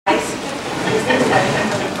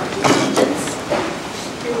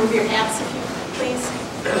remove your hats, if you please.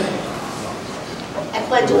 I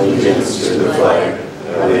pledge Allegiance to the flag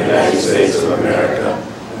of the United States of America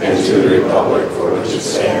and to the republic for which it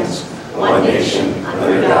stands, one nation,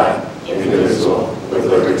 under God, indivisible, with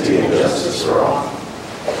liberty and justice for all.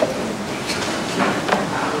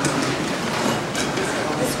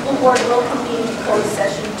 The school board will convene a closed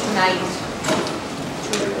session tonight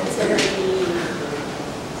to consider the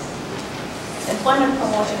employment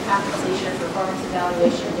promotion, compensation, and performance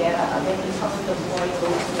evaluation data of any public employee who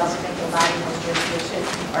is governmental body or jurisdiction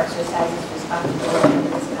or exercises responsibility under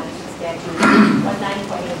Wisconsin statute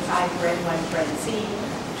 19.85 C,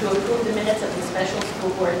 to approve the minutes of the special school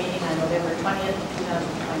board meeting on November 20th,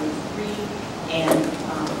 2023, and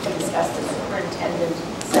to discuss the superintendent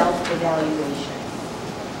self-evaluation.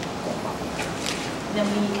 And then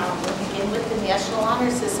we will begin with the National Honor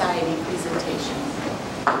Society presentation.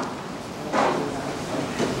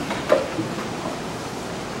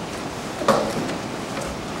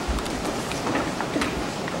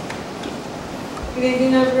 Good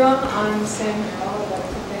evening, everyone. I'm Sam Merrill. I'd like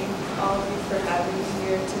to thank all of you for having me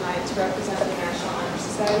here tonight to represent the National Honor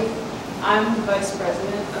Society. I'm the vice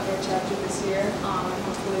president of our chapter this year, and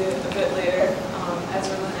hopefully a bit later,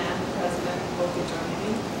 Ezra Lynette, the president, will be joining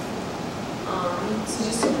me. So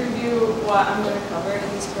just to preview what I'm going to cover in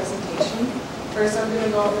this presentation, first I'm going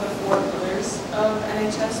to go over the 4 pillars of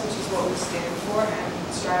NHS, which is what we stand for and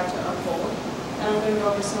strive to uphold. And I'm going to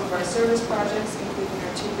go over some of our service projects, including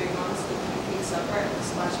our 2 big ones, the Supper and the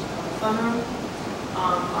Sevastopol Fun Room,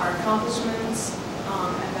 our accomplishments,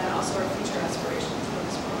 and then also our future aspirations for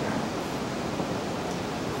this program.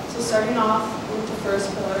 So starting off with the first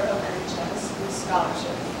pillar of NHS is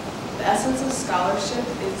scholarship. The essence of scholarship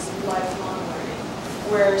is lifelong learning,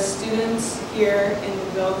 where students here in the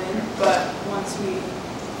building, but once we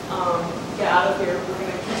get out of here, we're going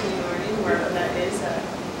to continue learning wherever that is, at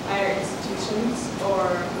higher institutions or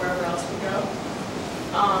wherever else we go.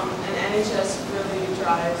 And NHS really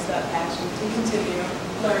drives that passion to continue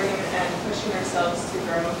learning and pushing ourselves to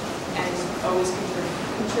grow and always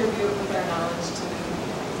contribute with our knowledge to the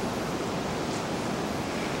community.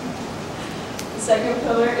 The second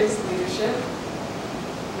pillar is leadership.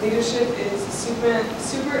 Leadership is a super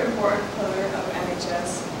important pillar of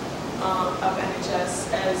NHS.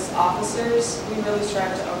 As officers, we really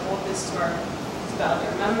strive to uphold this to the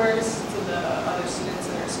other members, to the other students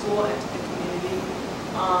in our school, and to the community.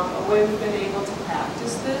 A way we've been able to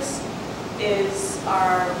practice this is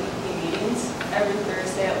our weekly meetings. Every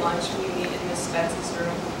Thursday at lunch we meet in Ms. Spence's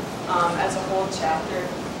room as a whole chapter,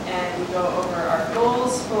 and we go over our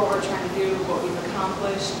goals for what we're trying to do, what we've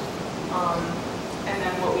accomplished, and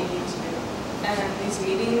then what we need to do. And then these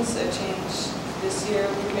meetings, a change this year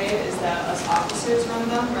we made is that us officers run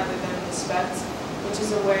them rather than the specs, which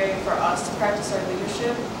is a way for us to practice our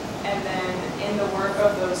leadership. And then in the work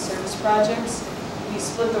of those service projects, we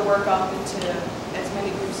split the work up into as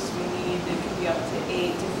many groups as we need. It can be up to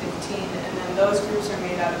 8 to 15, and then those groups are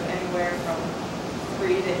made out of anywhere from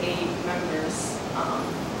 3 to 8 members.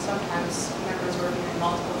 Sometimes members working in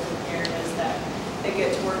multiple different areas that they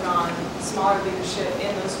get to work on smaller leadership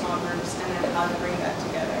in those small groups, and then how to bring that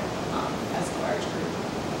together as a large group.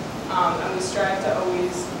 And we strive to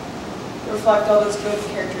always reflect all those good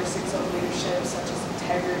characteristics of leadership, such as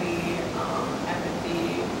integrity,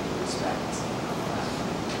 empathy, respect.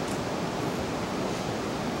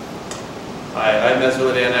 Hi, I'm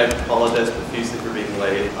Ezra and I apologize profusely for being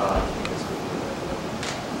late.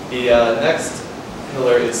 The next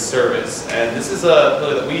pillar is service, and this is a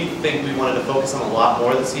pillar that we think we wanted to focus on a lot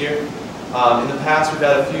more this year. In the past, we've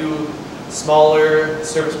had a few smaller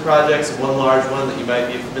service projects and one large one that you might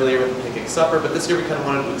be familiar with, the Picnic Supper, but this year we kind of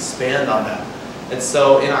wanted to expand on that. And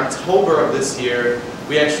so in October of this year,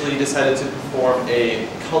 we actually decided to perform a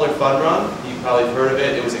color fun run. You've probably heard of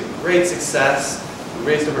it. It was a great success. We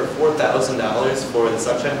raised over $4,000 for the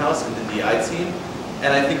Sunshine House and the DI team.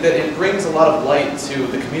 And I think that it brings a lot of light to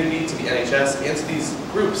the community, to the NHS, and to these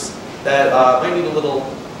groups that might need a little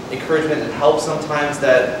encouragement and help sometimes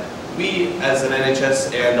that we as an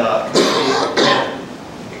NHS and community can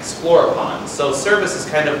explore upon. So service is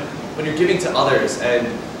kind of when you're giving to others and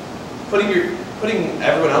putting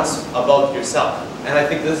everyone else above yourself. And I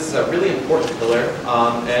think this is a really important pillar,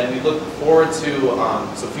 and we look forward to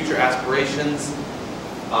some future aspirations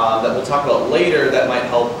that we'll talk about later that might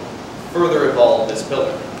help further evolve this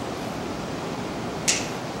pillar.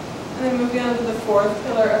 And then moving on to the 4th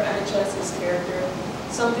pillar of NHS is character.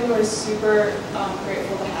 Something we're super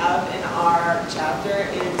grateful to have in our chapter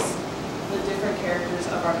is the different characters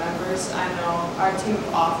of our members. I know our team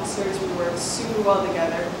of officers, we work super well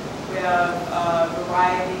together. We have a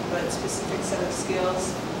variety but specific set of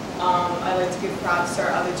skills. I'd like to give props to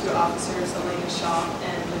our other two officers, Elena Shaw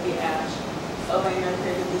and Libby Ash. Elena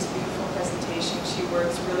created this beautiful presentation. She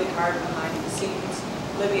works really hard behind the scenes.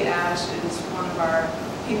 Libby Ash is one of our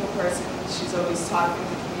people persons. She's always talking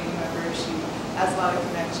to community members. She has a lot of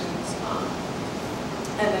connections.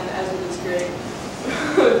 And then Ezra is great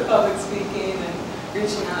with public speaking and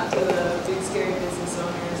reaching out to the big scary business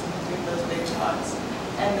owners and doing those big talks.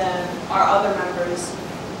 And then our other members,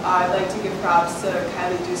 I'd like to give props to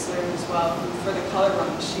Kylie Dusler as well, who for the color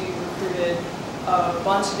run, she recruited a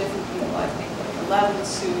bunch of different people, I think like 11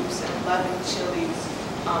 soups and 11 chilies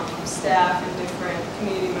from staff and different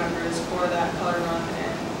community members for that color run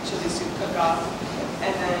and chili soup cook-off.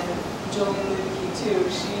 And then Jolene Lubicki too,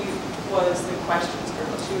 she was the questions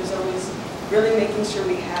girl. She was always really making sure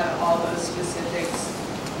we had all those specifics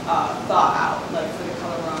thought out, like for the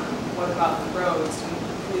color run, what about the roads, and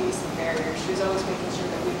the police and barriers. She was always making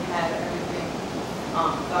sure that we had everything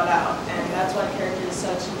thought out. And that's why character is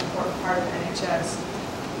such an important part of NHS,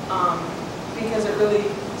 because it really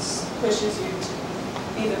pushes you to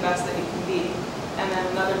be the best that you can be. And then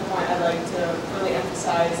another point I'd like to really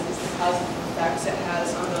emphasize is the positive effects it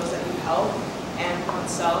has on those that you help and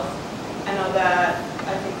oneself. I know that,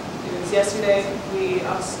 I think it was yesterday,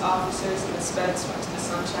 us officers in the Speds went to the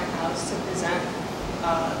Sunshine House to present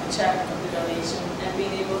the check of the donation, and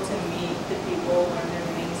being able to meet the people, learn their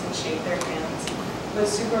names, and shake their hands. It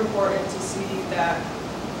was super important to see that,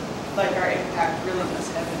 like, our impact really does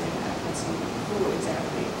have an impact and see who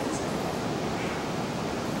exactly is impacted.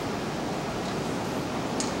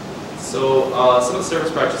 So some of the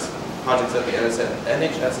service projects that the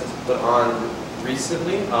NHS has put on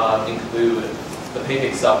recently include the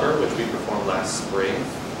Pancake Supper, which we performed last spring.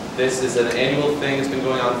 This is an annual thing. It's been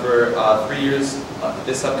going on for 3 years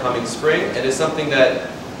this upcoming spring. It is something that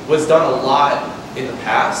was done a lot in the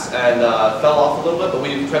past and fell off a little bit, but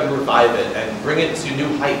we've tried to revive it and bring it to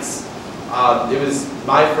new heights. It was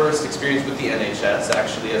my first experience with the NHS,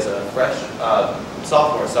 actually, as a fresh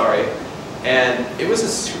sophomore, and it was a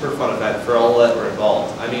super fun event for all that were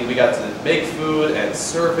involved. I mean, we got to make food and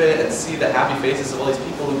serve it and see the happy faces of all these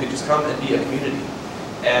people who could just come and be a community.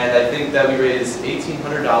 And I think that we raised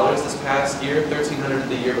 $1,800 this past year, $1,300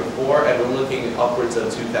 the year before, and we're looking upwards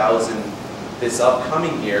of $2,000 this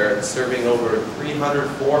upcoming year, serving over 300,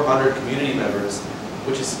 400 community members,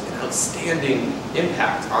 which is an outstanding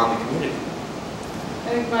impact on the community. I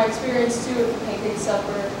think my experience too with the Pancake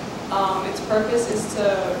Supper, its purpose is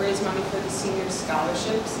to raise money for the senior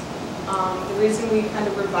scholarships. The reason we kind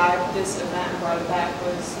of revived this event and brought it back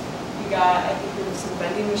was I think there were some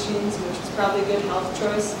vending machines, which was probably a good health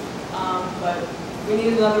choice, but we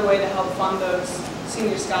needed another way to help fund those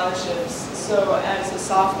senior scholarships. So as a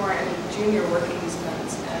sophomore and a junior working these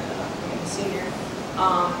events and being a senior,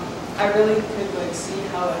 I really could see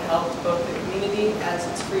how it helped both the community, as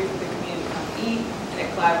it's free for the community to come eat, and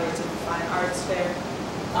it collaborates with the Fine Arts Fair.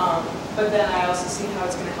 But then I also see how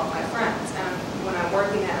it's going to help my friends. And when I'm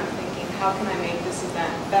working at it, I'm thinking, how can I make this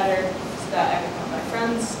event better so that I can help my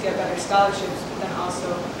friends get better scholarships, but then also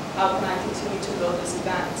how can I continue to build this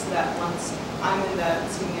event so that once I'm in that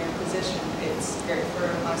senior position, it's great for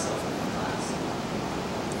myself and my class.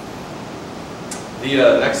 The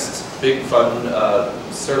next big fun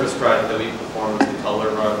service project that we performed was the Color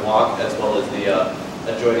Run Walk, as well as the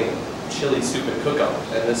adjoining chili soup and cook-up.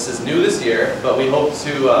 And this is new this year, but we hope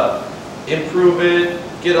to improve it,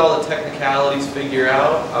 get all the technicalities figured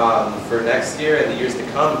out for next year and the years to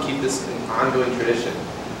come, and keep this an ongoing tradition.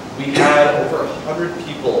 We had over 100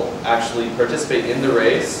 people actually participate in the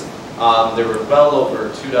race. There were well over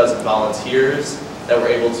 24 volunteers that were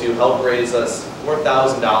able to help raise us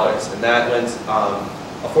 $4,000, and that went,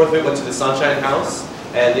 a fourth of it went to the Sunshine House,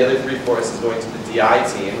 and the other 3/4 is going to the DI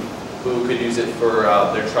team, who could use it for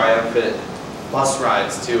their triumphant bus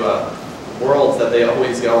rides to worlds that they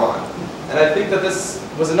always go on. And I think that this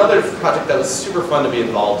was another project that was super fun to be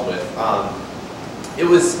involved with. It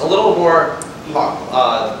was a little more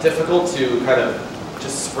difficult to kind of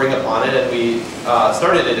just spring upon it, and we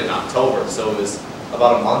started it in October, so it was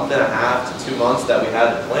about a month and a half to 2 months that we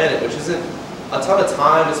had to plan it, which isn't a ton of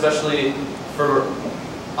time, especially for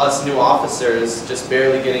us new officers, just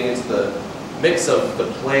barely getting into the mix of the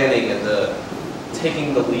planning and the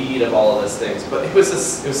taking the lead of all of those things. But it was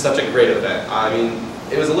such a great event. I mean,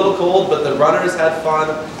 it was a little cold, but the runners had fun.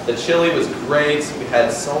 The chili was great. We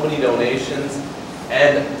had so many donations,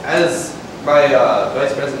 and as my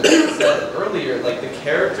vice president said earlier, like the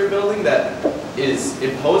character building that is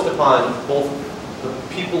imposed upon both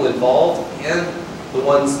the people involved and the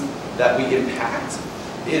ones that we impact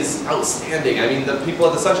is outstanding. I mean, the people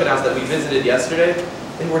at the Sunshine House that we visited yesterday,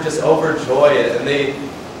 they were just overjoyed, and they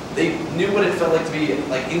they knew what it felt like to be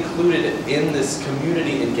like included in this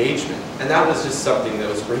community engagement, and that was just something that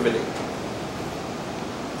was riveting.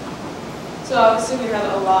 So obviously we had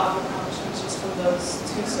a lot of accomplishments just from those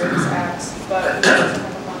 2 service acts, but we also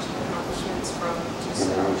have a bunch of accomplishments from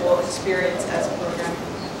just our whole experience as a program.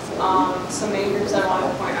 Some main groups I want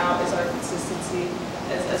to point out is our consistency.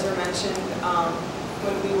 As Ezra mentioned,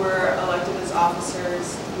 when we were elected as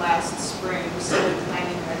officers last spring, we started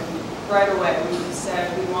planning right away. We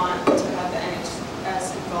said we want to have the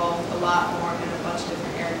NHS involved a lot more in a bunch of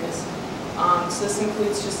different areas. So this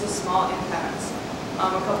includes just the small impacts. A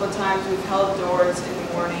couple of times we've held doors in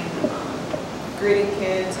the morning, greeting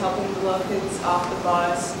kids, helping the little kids off the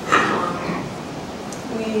bus.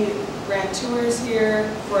 We ran tours here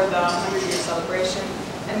for the 100-year celebration.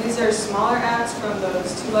 And these are smaller acts from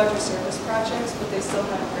those 2 larger service projects, but they still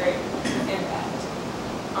have great impact.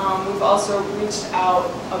 We've also reached out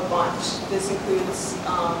a bunch. This includes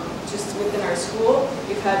just within our school.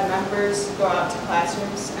 We've had members go out to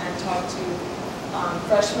classrooms and talk to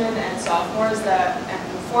freshmen and sophomores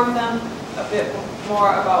and inform them a bit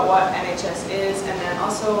more about what NHS is, and then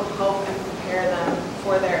also help and prepare them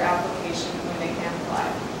for their application when they can apply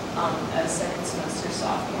as second semester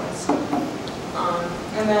sophomores.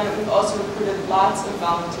 And then we've also recruited lots of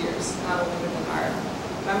volunteers, not only within our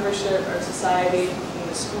membership, our society, in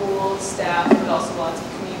the school, staff, but also lots of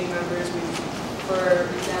community members. For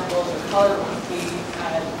example, the Color Month, we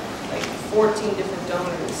had like 14 different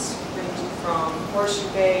donors, ranging from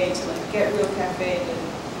Horseshoe Bay to like Get Real Cafe to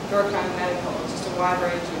York County Medical, just a wide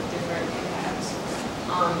range of different impacts.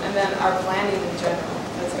 And then our planning in general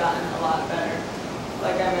has gotten a lot better.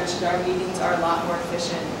 Like I mentioned, our meetings are a lot more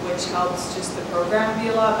efficient, which helps just the program be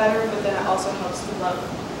a lot better, but then it also helps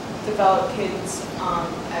develop kids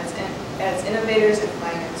as innovators and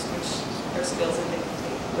planners, which are skills that they can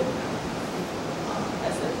take with them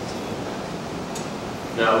as they continue.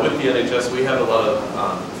 Now, with the NHS, we have a lot of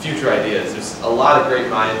future ideas. There's a lot of great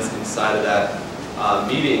minds inside of that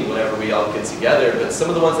meeting whenever we all get together, but some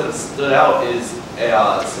of the ones that have stood out is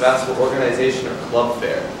a Sevastopol organization or club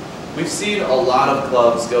fair. We've seen a lot of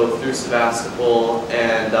clubs go through Sevastopol,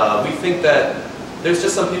 and we think that there's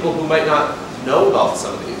just some people who might not know about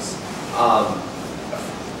some of these.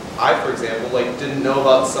 I, for example, didn't know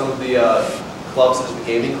about some of the clubs such as the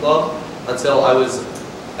gaming club until I was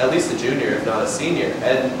at least a junior, if not a senior.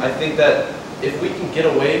 And I think that if we can get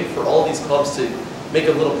away for all these clubs to make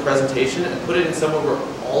a little presentation and put it in somewhere where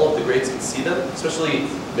all of the grades can see them, especially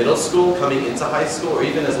middle school coming into high school, or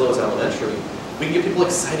even as low as elementary, we can get people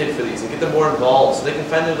excited for these and get them more involved so they can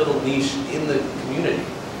find their little niche in the community.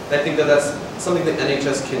 And I think that that's something that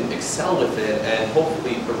NHS can excel within and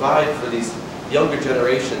hopefully provide for these younger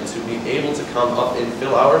generation to be able to come up and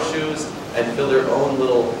fill our shoes and fill their own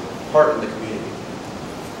little part in the community.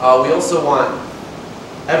 We also want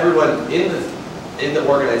everyone in the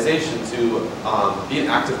organization to be an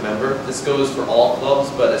active member. This goes for all clubs,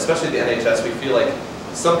 but especially the NHS. We feel like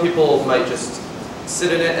some people might just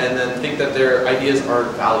sit in it and then think that their ideas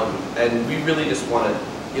aren't valued. And we really just want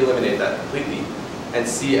to eliminate that completely and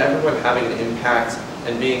see everyone having an impact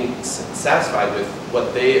and being satisfied with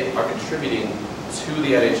what they are contributing to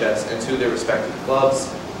the NHS and to their respective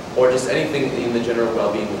clubs, or just anything in the general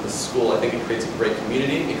well-being of the school. I think it creates a great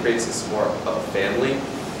community, it creates this more of a family,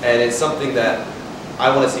 and it's something that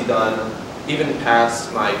I want to see done even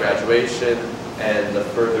past my graduation and the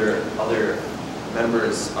further other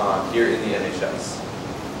members here in the NHS.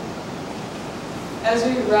 As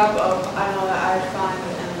we wrap up, I know that I find,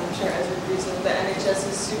 and I'm sure Ezra agrees with, the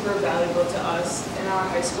NHS is super valuable to us. In our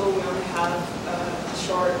high school, we only have a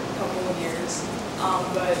short couple of years,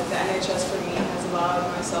 but the NHS for me has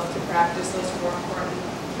allowed myself to practice those 4 important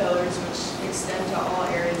pillars which extend to all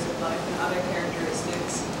areas of life and other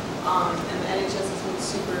characteristics. And the NHS has been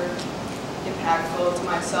super impactful to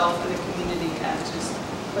myself and the community and just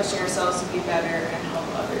pushing ourselves to be better and help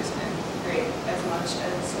others and create as much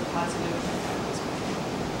as a positive impact as we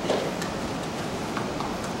can.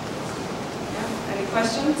 Yeah, any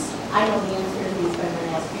questions? I know the answer to these, but I'm going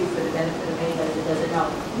to ask you for the benefit of anybody that doesn't know.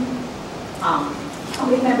 How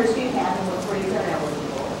many members do you have and what grades are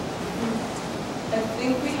eligible? I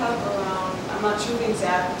think we have around, I'm not sure the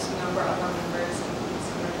exact number of our members, it's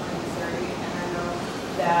 120 to 30, and I know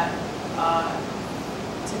that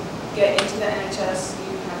to get into the NHS,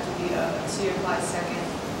 you have to be so you apply second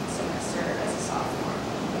semester as a sophomore.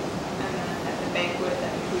 And then at the banquet,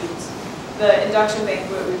 that includes the induction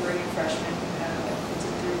banquet, we bring in freshmen who have it's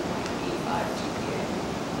a 3.85 GPA.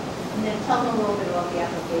 And then tell them a little bit about the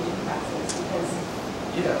application process, because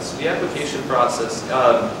Yes, the application process.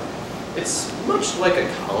 It's much like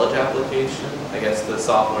a college application. I guess the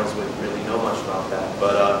sophomores wouldn't really know much about that,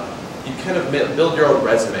 but you kind of build your own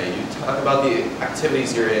resume. You talk about the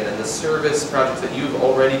activities you're in and the service projects that you've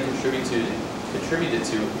already contributed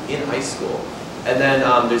to in high school. And then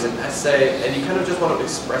there's an essay, and you kind of just want to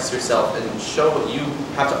express yourself and show what you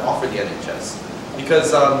have to offer the NHS.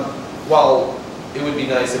 Because while it would be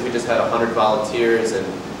nice if we just had 100 volunteers and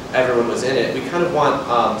everyone was in it, we kind of want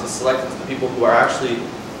to select the people who are actually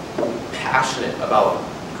passionate about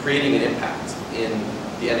creating an impact in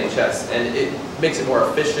the NHS, and it makes it more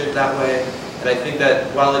efficient that way. And I think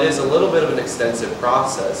that while it is a little bit of an extensive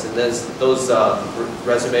process, and those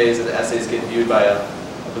resumes and the essays get viewed by a,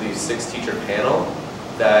 I believe, 6-teacher panel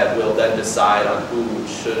that will then decide on who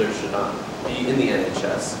should or should not be in the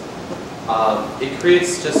NHS, it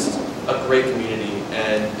creates just a great community,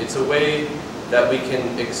 and it's a way that we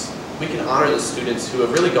can honor the students who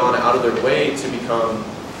have really gone out of their way to become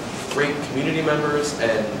great community members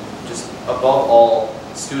and just above all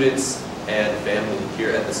students and family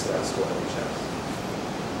here at the Sevastopol NHS.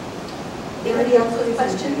 Anybody else with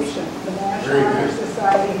questions? The National Honor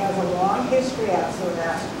Society has a long history at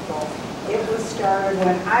Sevastopol. It was started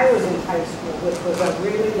when I was in high school, which was a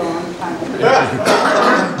really long time ago.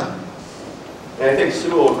 And I think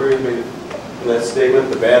Sue will agree with me in that statement.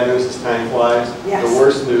 The bad news is time flies. Yes. The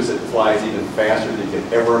worst news, it flies even faster than you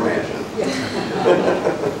can ever imagine.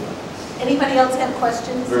 Anybody else have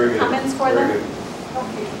questions, Very good. comments for Very them? good.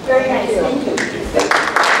 Okay, very Nice, nice. thank you.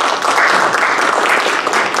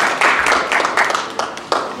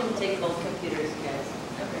 You can take both computers, guys.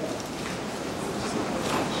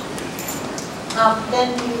 Then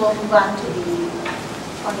we will move on to the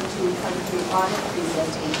 22-23 audit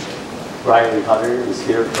presentation. Riley Hutter is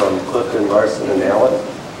here from Clifton, Larson, and Allen.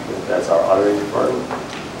 That's our auditing department.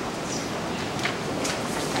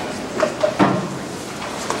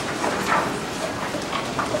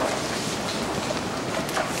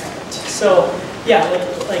 So, yeah,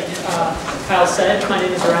 like Kyle said, my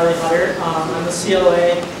name is Riley Hutter. I'm a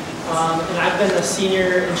CLA, and I've been the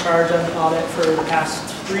senior in charge on the audit for the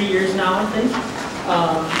past 3 years now, I think.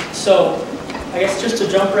 So, I guess just to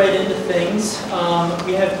jump right into things,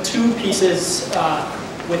 we have 2 pieces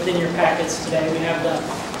within your packets today. We have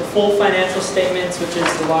the full financial statements, which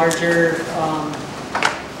is the larger,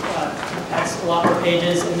 that's a lot more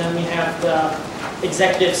pages, and then we have the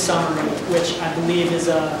executive summary, which I believe is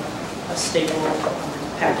a staple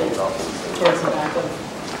packet towards the back of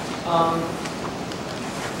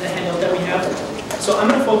the handout that we have. So I'm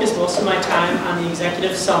going to focus most of my time on the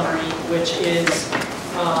executive summary, which is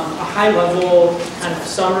a high-level kind of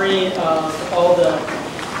summary of all the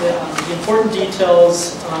important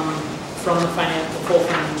details from the full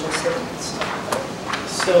financial statements.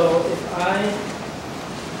 So if I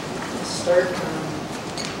start on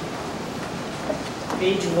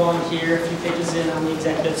page 1 here, a few pages in on the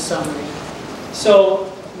executive summary. So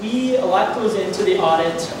a lot goes into the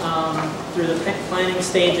audit through the planning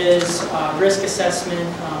stages, risk assessment,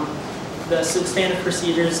 the substantive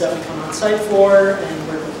procedures that we come on site for, and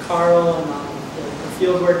work with Carl and the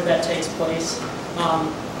field work that takes place.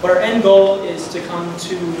 But our end goal is to come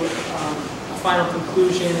to a final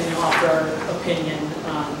conclusion and offer our opinion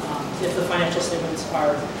if the financial statements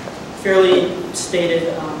are fairly stated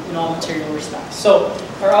in all material respects. So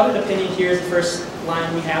our audit opinion here is the first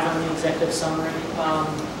line we have on the executive summary.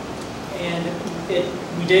 And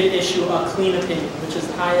we did issue a clean opinion, which is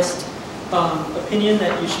the highest opinion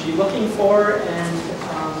that you should be looking for and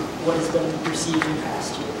what has been received in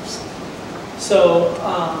past years. So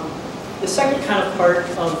the second kind of part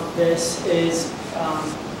of this is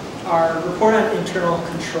our report on internal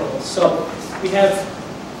controls. So we have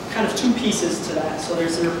kind of 2 pieces to that. So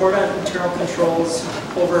there's the report on internal controls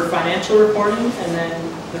over financial reporting, and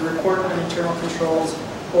then the report on internal controls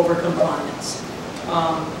over compliance.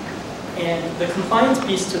 And the compliance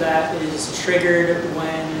piece to that is triggered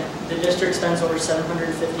when the district spends over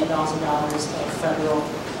 $750,000 of federal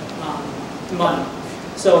money.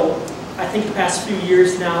 So I think the past few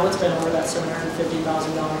years now, it's been over that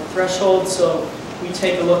 $750,000 threshold. So we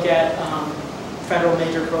take a look at federal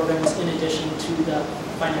major programs in addition to the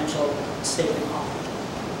financial statement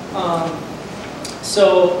audit.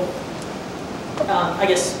 I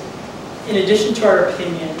guess in addition to our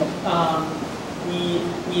opinion,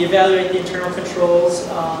 we evaluate the internal controls,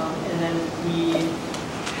 and then we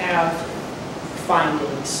have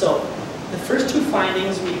findings. So the first 2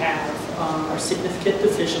 findings we have are significant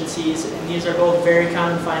deficiencies, and these are both very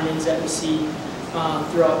common findings that we see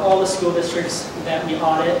throughout all the school districts that we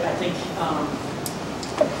audit. I think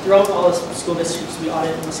throughout all the school districts we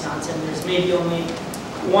audit in Wisconsin, there's maybe only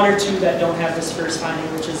one or two that don't have this first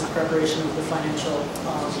finding, which is the preparation of the financial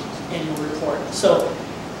annual report. So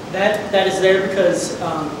that is there because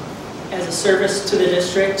as a service to the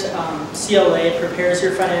district, CLA prepares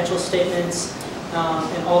your financial statements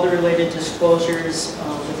and all the related disclosures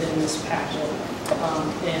within this packet.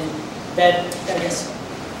 And that, I guess,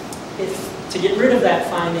 to get rid of that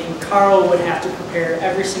finding, Carl would have to prepare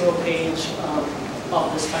every single page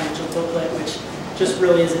of this financial booklet, which just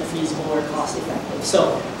really isn't feasible or cost effective.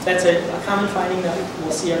 So that's a common finding that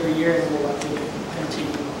we'll see every year and we'll likely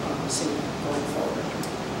continue seeing going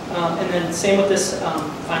forward. And then same with this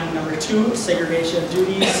finding number 2, segregation of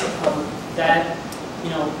duties. That,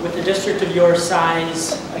 with a district of your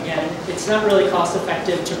size, again, it's not really cost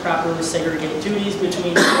effective to properly segregate duties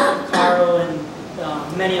between Carl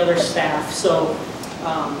and many other staff. So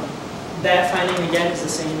that finding, again, is the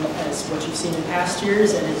same as what you've seen in past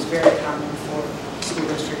years and is very common for a school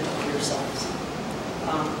district of your size.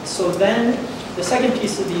 So then the second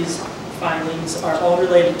piece of these findings are all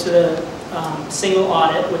related to the single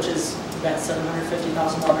audit, which is that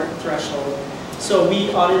 $750,000 threshold. So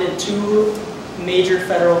we audited 2 major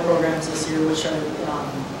federal programs this year, which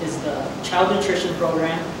is the Child Nutrition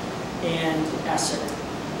Program and ESSER.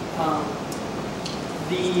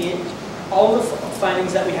 All the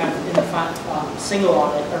findings that we have in the single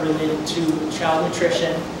audit are related to child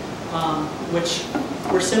nutrition, which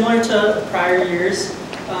were similar to prior years.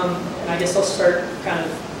 And I guess I'll start kind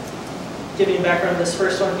of giving background on this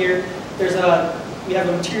first one here. We have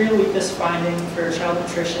a material weakness finding for child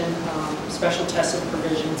nutrition, special tested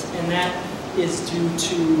provisions, and that is due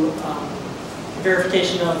to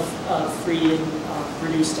verification of free and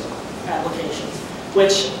reduced applications,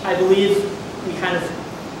 which I believe we kind of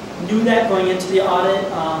knew that going into the audit,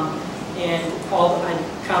 and I'm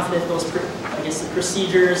confident those, the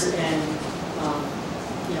procedures and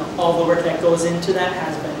all the work that goes into that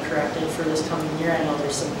has been corrected for this coming year. I know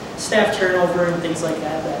there's some staff turnover and things like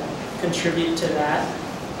that that contribute to that,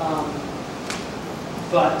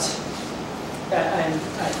 but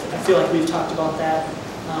I feel like we've talked about that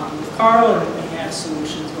with Carl, and we have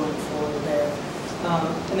solutions going forward there.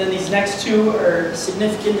 And then these next 2 are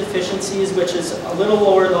significant deficiencies, which is a little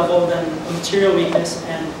lower level than a material weakness,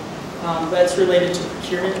 and that's related to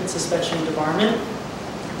procurement and suspension and debarment.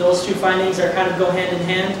 Those 2 findings are kind of go hand in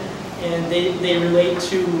hand, and they relate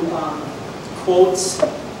to quotes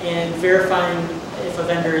and verifying if a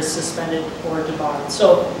vendor is suspended or debarred.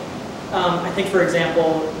 So I think, for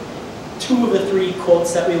example, 2 of the 3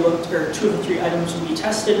 quotes that we looked, or 2 of the 3 items we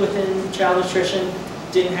tested within child nutrition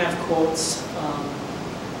didn't have quotes.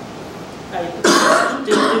 I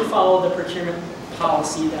didn't follow the procurement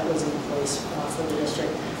policy that was in place for the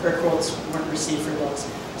district, or quotes weren't received for those.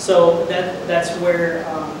 So that's where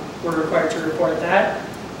we're required to report that.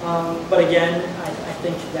 But again, I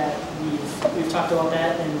think that we've talked about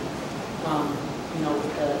that, and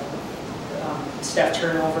with the staff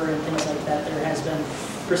turnover and things like that, there has been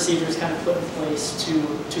procedures kind of put in place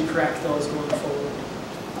to correct those going forward.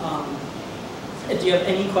 Do you have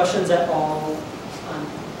any questions at all on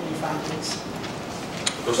any findings?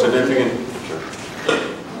 So significant.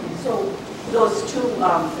 So those 2,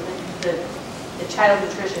 the child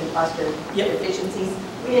nutrition cluster deficiencies,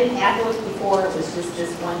 we didn't have those before, it was just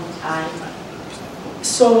this one time?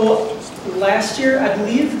 So last year, I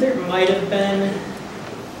believe there might have been,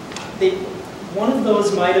 one of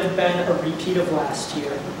those might have been a repeat of last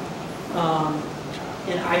year.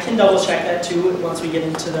 And I can double check that too once we get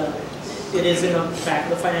into it is in the back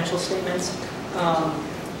of the financial statements.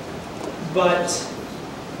 But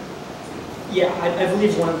yeah, I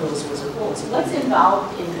believe one of those was a What's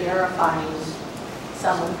involved in verifying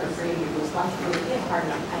someone for free use lunch? It would be hard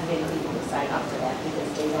enough time getting people to sign up for that because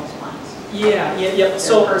they don't want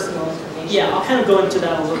their personal information. Yeah, I'll kind of go into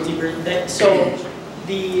that a little deeper. So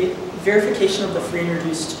the verification of the free and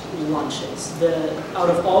reduced lunches, out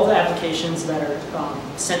of all the applications that are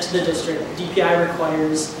sent to the district, DPI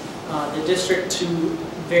requires the district to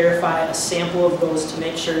verify a sample of those to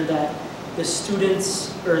make sure that the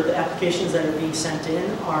students or the applications that are being sent in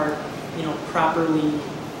are, properly,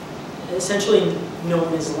 essentially no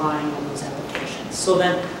one is lying on those applications. So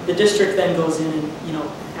then the district then goes in and,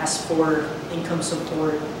 asks for income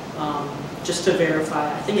support just to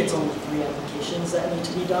verify. I think it's only 3 applications that need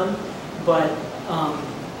to be done, but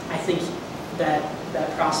I think that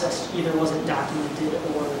process either wasn't documented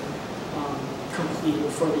or completed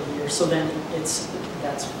for the year. So then that's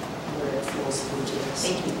where it flows through to this.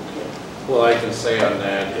 Thank you. Well, I can say on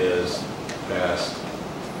that is past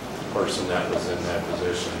person that was in that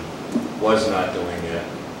position was not doing it,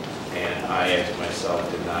 and I as myself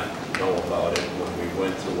did not know about it when we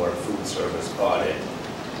went through our food service audit.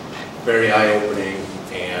 very eye-opening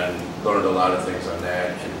and learned a lot of things on that,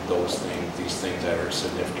 and these things that are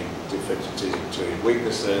significant deficiencies and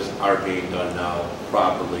weaknesses are being done now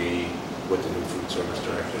properly with the new food service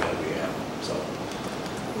director that we have. So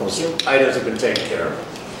those items have been taken care of.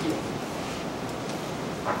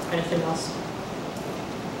 Anything else?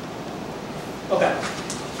 Okay.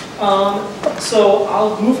 So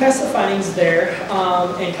I'll move past the findings there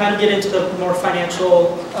and kind of get into the more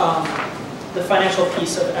financial, the financial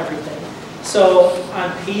piece of everything. So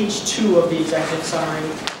on page 2 of the executive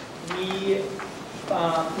summary, we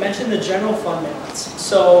mentioned the general fund balance.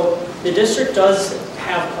 So the district does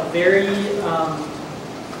have a very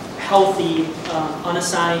healthy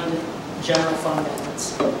unassigned general fund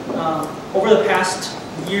balance. Over the past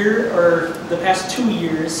year, or the past 2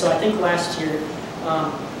 years, so I think last year,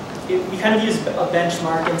 we kind of use a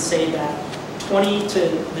benchmark and say that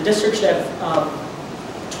the district should have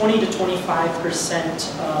 20 to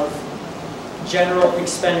 25% of general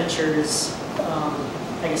expenditures,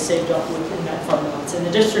 I guess, saved up within that fund balance, and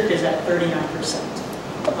the district is at 39%.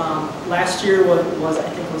 Last year I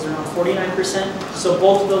think was around 49%. So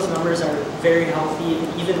both of those numbers are very healthy, and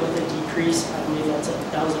even with a decrease, I believe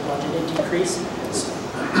that was a budgeted decrease.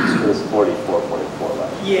 It was 44.4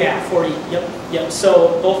 last year. Yeah, 40. Yep.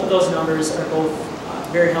 So both of those numbers are both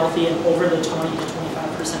very healthy and over the 20 to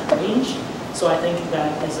 25% range. So I think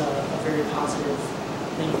that is a very positive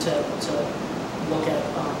thing to look at,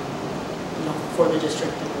 for the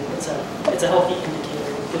district. And it's a healthy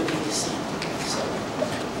indicator, good thing to see. So.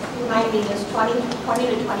 Remind me, does 20 to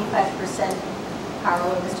 25%,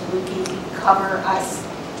 Carl and Mr. Lukey, cover us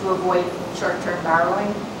to avoid short-term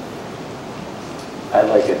borrowing? I'd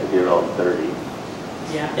like it to be around 30.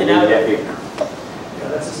 Yeah,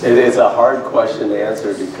 it's a hard question to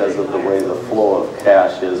answer because of the way the flow of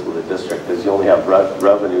cash is with the district, because you only have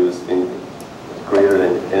revenues greater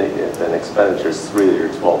than expenditures 3 or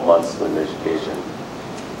 12 months in education.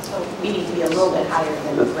 So we need to be a little bit higher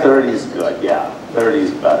than the 30 is good, yeah. 30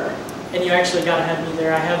 is better. And you actually got ahead of me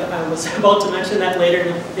there. I was about to mention that later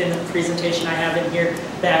in the presentation I have in here,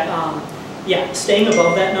 that yeah, staying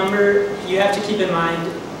above that number, you have to keep in mind,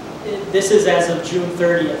 this is as of June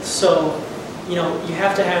 30th. So, you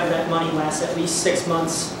have to have that money last at least 6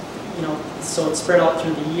 months, so it's spread out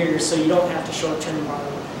through the year, so you don't have to short-term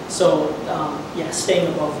borrow. So, yeah, staying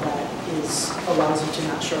above that allows you to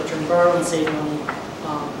not short-term borrow and save money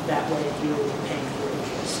that way through paying for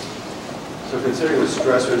interest. So considering the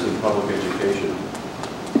stressors in public education,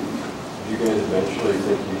 do you guys eventually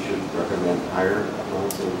think you should recommend higher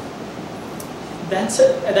amounts of?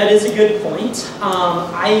 That is a good point.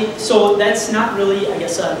 So that's not really, I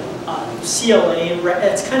guess, a CLA.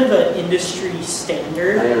 It's kind of an industry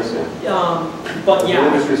standard. I understand. But yeah. The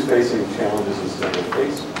industry's facing challenges instead of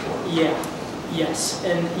facing before. Yeah. Yes.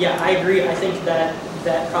 And yeah, I agree. I think that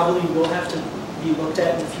probably will have to be looked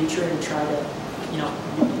at in the future and try to,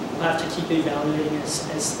 we'll have to keep evaluating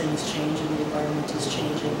as things change and the environment is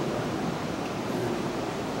changing.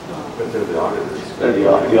 But they're the auditors.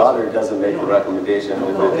 The auditor doesn't make the recommendation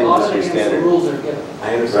with the industry standard.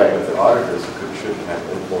 I understand, but the auditors should have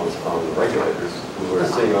influence on the regulators who are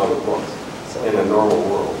seeing all the books in a normal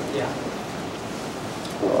world. Yeah.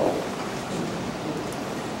 Well,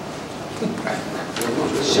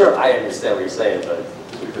 sure, I understand what you're saying, but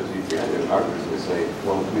because you get the auditors, they say,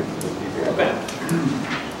 well, we okay.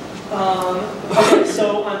 Okay,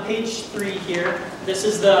 so on page 3 here, this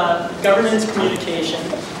is the governance communication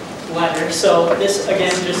letter. So this,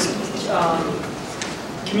 again, just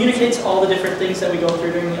communicates all the different things that we go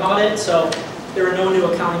through during the audit. So there were no new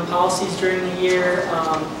accounting policies during the year.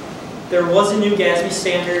 There was a new GASB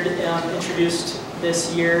standard introduced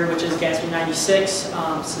this year, which is GASB 96,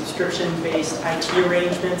 subscription-based IT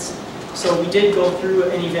arrangements. So we did go through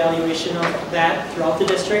an evaluation of that throughout the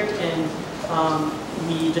district, and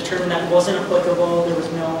we determined that wasn't applicable. There was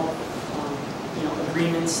no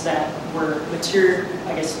agreements that were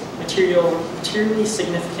materially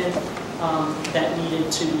significant that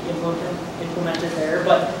needed to be implemented there.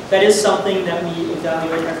 But that is something that we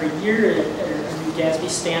evaluate every year, our new GASB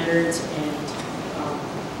standards and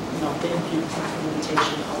the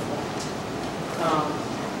implementation of that.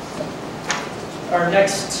 Our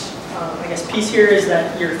next piece here is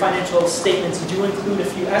that your financial statements do include a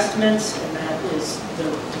few estimates, and that is the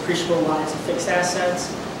depreciable lives of fixed assets,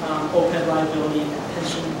 OPEB liability, and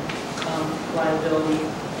pension liability,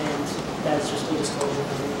 and that is just a disclosure.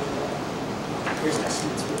 Here's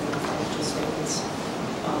estimates within the financial statements.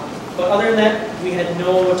 But other than that, we had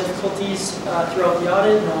no difficulties throughout the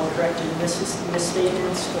audit, no corrected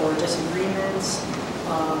misstatements or disagreements.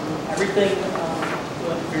 Everything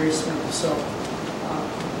went very smooth. So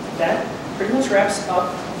that pretty much wraps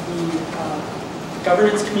up the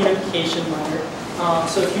governance communication letter.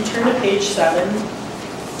 So if you turn to page 7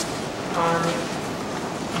 on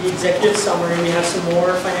the executive summary, we have some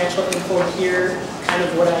more financial info here, kind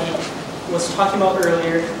of what I was talking about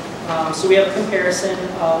earlier. So we have a comparison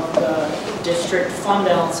of the district fund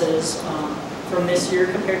balances from this year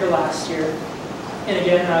compared to last year. And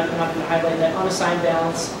again, I'm not going to highlight that unassigned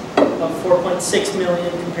balance of 4.6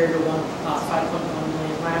 million compared to 5.1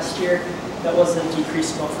 million last year. That was a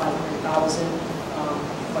decrease of about 500,000.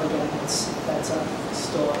 But again, that's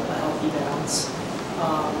still a healthy balance.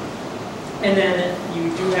 And then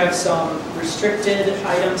you do have some restricted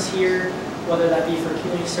items here, whether that be for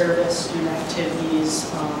community service, student activities,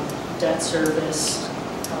 debt service.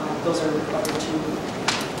 Those are required to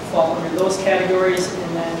fall under those categories.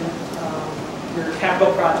 And then your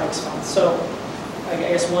capital projects fund. So I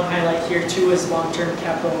guess one highlight here too is long-term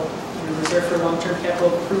capital, your reserve for long-term capital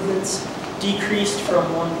improvements decreased from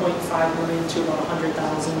 1.5 million to about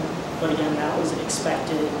 100,000. But again, that was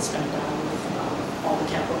expected and spent down with all the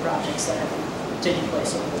capital projects that have been taking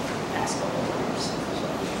place over the past couple of years. So,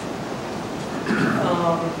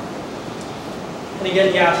 and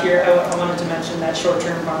again, yeah, here I wanted to mention that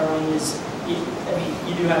short-term borrowing is, I mean,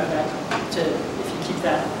 you do have that to, if you keep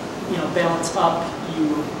that, balance up,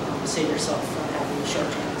 you save yourself from having a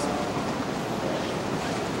short-term borrowing.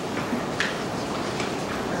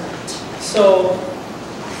 All right. So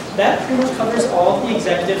that pretty much covers all of the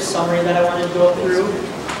executive summary that I wanted to go through.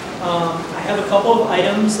 I have a couple of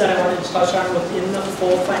items that I wanted to touch on within the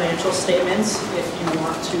full financial statements. If you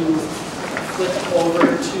want to flip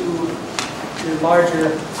over to your larger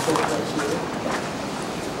booklet here.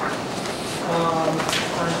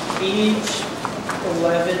 On page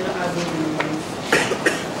 11, I believe.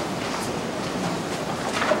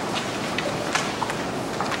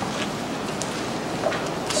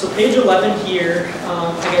 So page 11 here,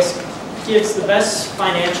 I guess, gives the best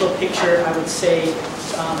financial picture, I would say,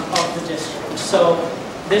 of the district. So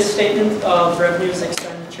this statement of revenues,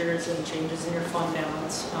 expenditures, and changes in your fund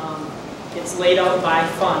balance, it's laid out by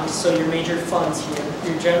fund, so your major funds here.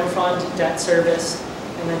 Your general fund, debt service,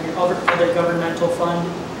 and then your other governmental fund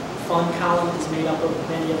column is made up of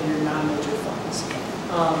many of your non-major funds.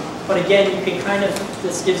 But again, you can kind of,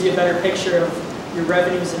 this gives you a better picture of your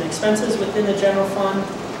revenues and expenses within the general fund,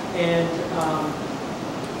 and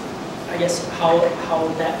I guess how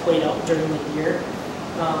that played out during the year.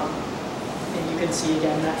 And you can see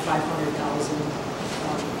again that 500,000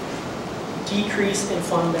 decrease in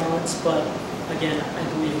fund balance, but again, I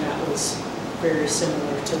believe that was very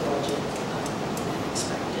similar to budget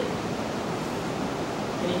expected.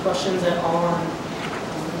 Any questions at all on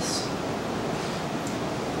this?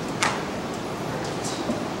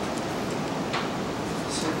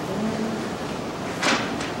 So then,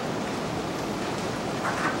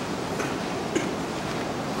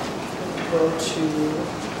 go to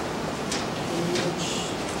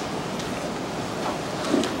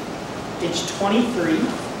page 23.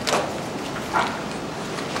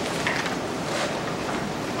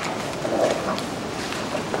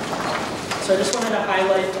 So I just wanted to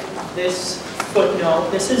highlight this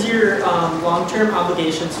footnote. This is your long-term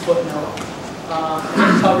obligations footnote.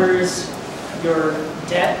 It covers your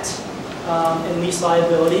debt and lease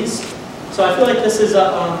liabilities. So I feel like this is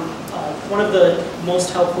one of the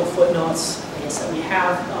most helpful footnotes, I guess, that we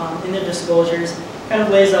have in the disclosures. Kind of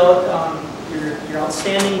lays out your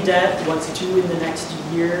outstanding debt, what's due in the next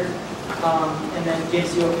year, and then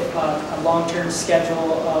gives you a long-term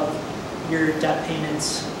schedule of your debt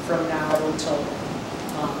payments from now until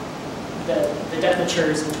the debt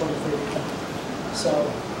matures in 2030. So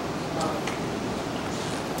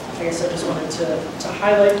I guess I just wanted to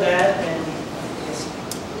highlight that, and I guess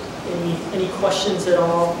any questions at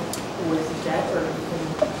all with debt or anything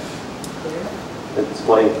there? The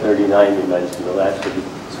 2039 you mentioned, it'll actually be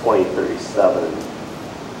 2037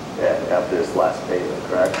 after this last payment,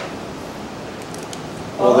 correct?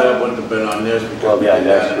 Well, that wouldn't have been on this because we did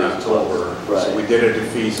that in October. Right. So we did a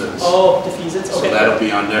defeasance. Oh, defeasance, okay. So that'll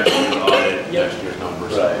be on next year's audit, Yep. next year's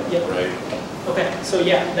numbers. Right. Yep. Right. Okay, so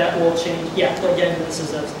yeah, that will change. Yeah, again, this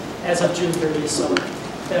is as of June 30th, so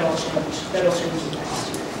that'll change. That'll change next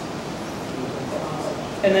year.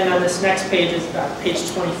 And then on this next page is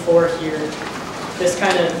page 24 here. This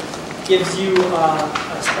kind of gives you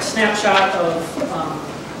a snapshot of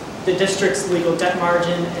the district's legal debt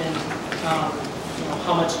margin and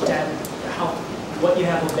how much debt, what you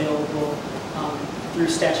have available through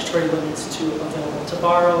statutory limits to available to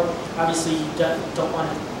borrow. Obviously, you don't want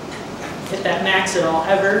to hit that max at all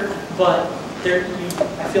ever, but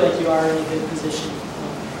I feel like you are in a good position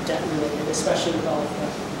debt related, especially with all of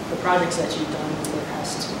the the projects that you've done over the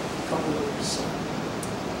past couple of years. So.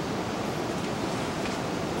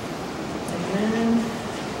 And then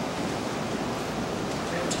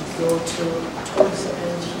I have to go towards the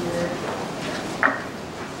end here.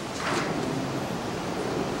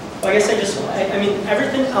 Well, I guess I mean,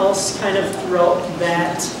 everything else kind of throughout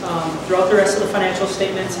that, throughout the rest of the financial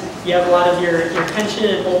statements, you have a lot of your pension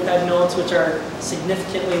and OPEB notes, which are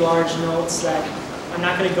significantly large notes that I'm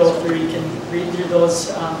not going to go through. You can read through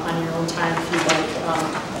those on your own time if you'd like.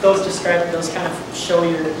 Those kind of show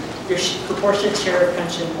your proportionate share of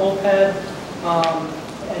pension OPEB.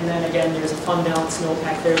 And then again, there's a fund balance note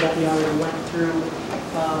back there that we already went through.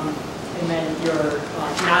 And then your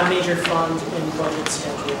non-major fund and budget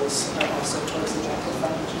schedules are also towards the back of the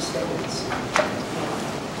financial statements.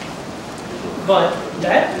 But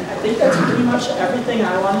I think that's pretty much everything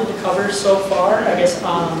I wanted to cover so far. I guess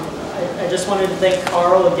I just wanted to thank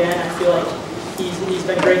Carl again. I feel like he's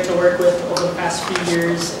been great to work with over the past few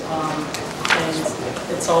years. And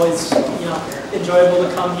it's always enjoyable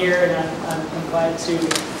to come here, and I'm glad to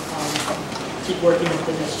keep working with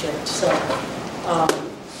the district. So.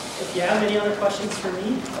 If you have any other questions for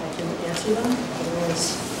me, I can answer them.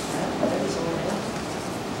 Otherwise, that is all I have.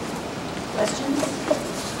 Questions?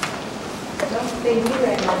 No, thank you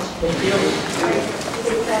very much. Thank you. All right,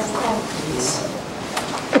 take fast home.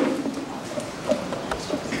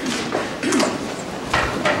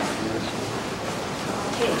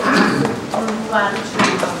 Okay, we'll move on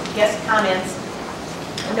to guest comments.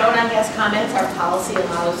 A note on guest comments, our policy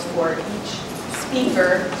allows for each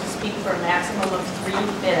speaker to speak for a maximum of 3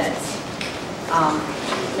 minutes.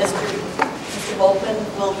 Mr. Volkman,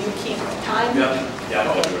 will you keep time? Yeah,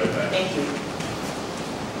 I'll be right back. Thank you.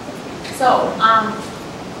 So,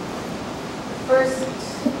 first,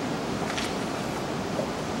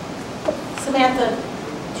 Samantha,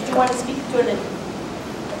 did you want to speak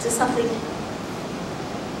to something?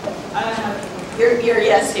 I don't have anything. You're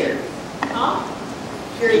yes here. Huh?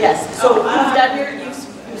 You're yes. So you've done you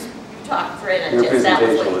talked for it, and Your that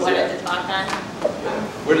was what presentation you was, wanted yeah. to talk on?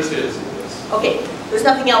 We're just here to see this. Okay, there's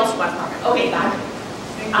nothing else you want to talk about. Okay, got it.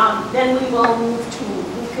 Then we will move to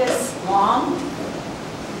Lucas Long.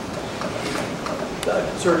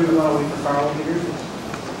 Sir, do you want to wait for Carl here?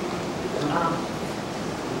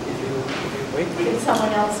 Wait. Can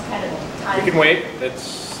someone else kind of time? You can wait.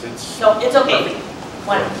 It's. No, it's okay.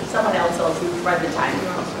 Someone else will run the time.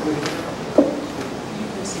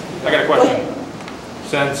 I got a Go question. ahead.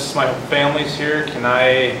 Since my family's here, can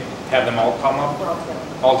I have them all come up? We're all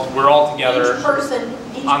together. We're all together. Each person,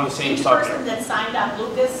 on the same each subject. person that signed up,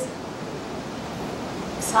 Lucas,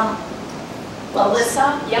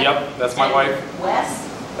 Alyssa. Yep, that's my and wife. Wes.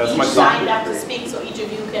 That's each my son. signed up to speak, so each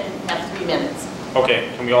of you can have 3 minutes. Okay,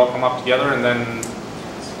 can we all come up together and then?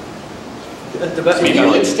 The best we You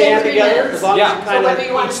can each stand take 3 together, minutes. as long Yeah. as you So kind whether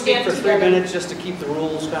you want of to each speak stand for 3 together. minutes, just to keep the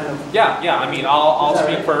rules kind of. Yeah, I mean, I'll Is that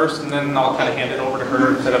speak right? first and then I'll kind of hand it over to her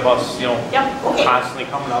instead of us, Yep, okay, constantly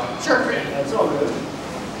coming up. sure. That's all good.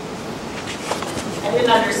 I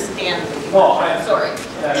didn't understand. Oh, I- Sorry.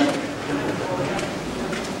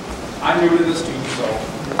 I'm new to this too, so.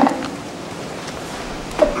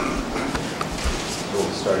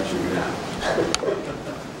 We'll start you now.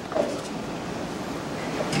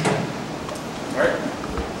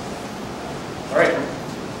 All right.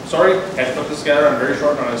 Sorry, had to put this together on very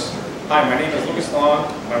short notice. Hi, my name is Lucas Long,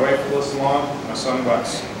 my wife Alyssa Long, my son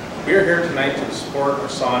Wes. We are here tonight to support our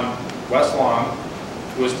son Wes Long,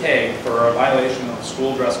 who was tagged for a violation of the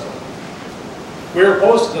school dress code. We are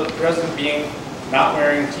opposed to the president being not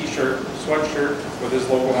wearing a t-shirt, sweatshirt with his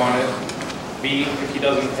logo on it. B, if he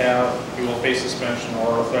doesn't have, he will face suspension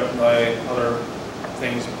or threatened by other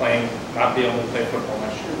things playing, not be able to play football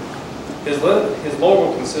next year. His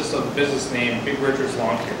logo consists of the business name Big Richard's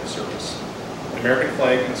Lawn Care Service, the American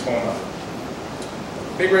flag, and his phone number.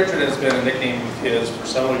 Big Richard has been a nickname of his for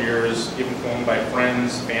several years, given to him by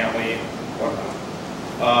friends, family, whatnot.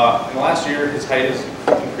 In the last year, his height has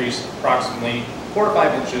increased approximately 4 to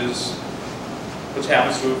 5 inches, which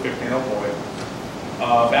happens to a 15-year-old boy.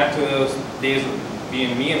 Back to the days of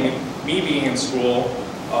being me being in school,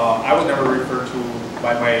 I was never referred to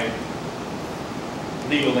by my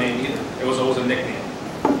legal name either. It was always a nickname.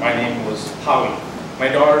 My name was Howie. My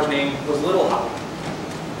daughter's name was Little Howie.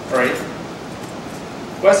 All right.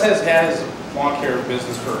 Wes has had his lawn care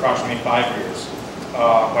business for approximately 5 years.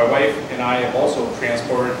 My wife and I have also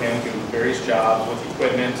transported him to various jobs with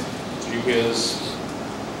equipment to do his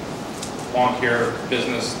lawn care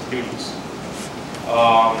business duties.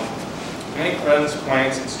 Many friends,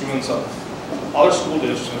 clients, and students of other school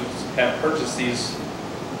districts have purchased these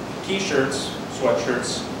t-shirts,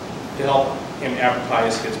 sweatshirts to help him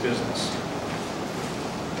advertise his business.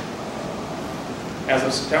 As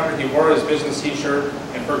of September, he wore his business t-shirt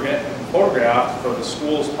and photographed for the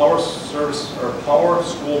school's Power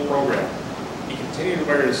School program. He continued to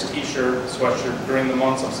wear his t-shirt, sweatshirt during the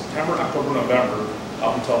months of September, October, November,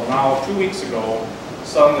 up until now, 2 weeks ago,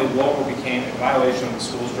 suddenly the logo became a violation of the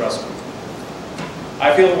school's dress code.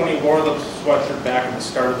 I feel that when he wore the sweatshirt back at the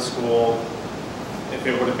start of the school, if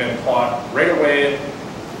it would have been caught right away,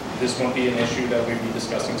 this won't be an issue that we'd be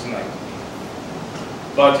discussing tonight.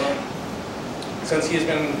 But since he's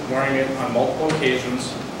been wearing it on multiple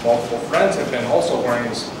occasions, multiple friends have been also wearing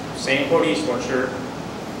his same hoodie sweatshirt.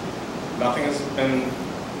 Nothing has been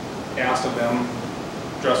asked of them,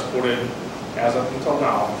 dress coded as of until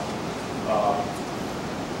now.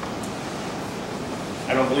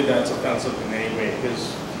 I don't believe that's offensive in any way.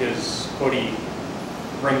 His hoodie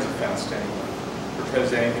brings offense to anyone,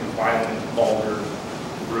 portrays anything violent, vulgar,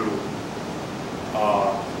 rude.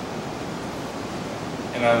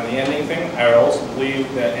 And on the ending thing, I also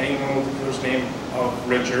believe that anyone with the first name of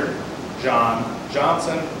Richard, John,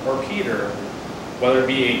 Johnson, or Peter, whether it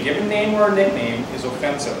be a given name or a nickname, is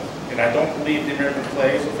offensive. And I don't believe the American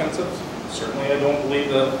flag is offensive. Certainly I don't believe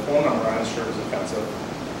the phone number on his shirt is offensive.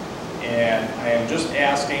 And I am just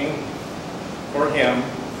asking for him,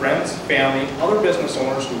 friends, family, other business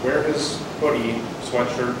owners who wear his hoodie,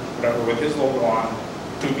 sweatshirt, whatever, with his logo on,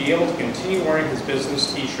 to be able to continue wearing his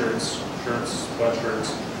business t-shirts, shirts,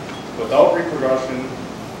 sweatshirts, without repercussion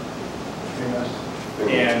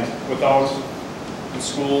and without the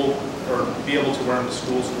school, or be able to wear them to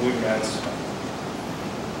school events,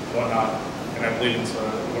 whatnot. And I believe it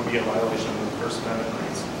would be a violation of the First Amendment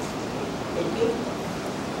rights. Thank you.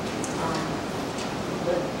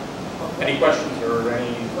 Any questions or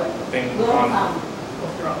anything We'll on?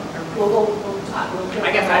 We'll talk.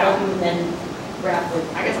 I guess I don't- And then wrap with.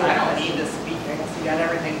 I guess I don't need to speak, I guess you got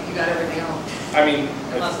everything else, I mean,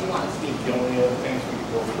 unless you want to speak. the only other things we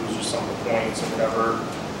could go through is just some of the points or whatever.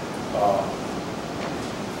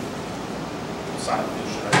 Sign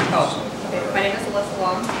petition. Oh, okay. My name is Alyssa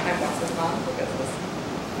Long. I'm Wes's mom, Lucas's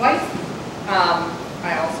wife.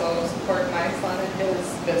 I also support my son in his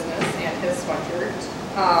business and his sweatshirt.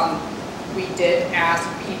 We did ask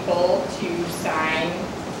people to sign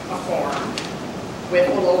a form with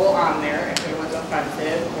a logo on there if it was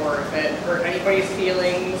offensive or if it hurt anybody's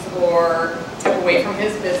feelings or took away from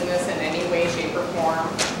his business in any way, shape, or form.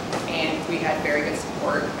 And we had very good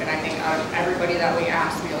support. And I think out of everybody that we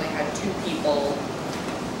asked, we only had 2 people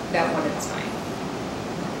that wouldn't sign.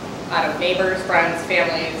 Out of neighbors, friends,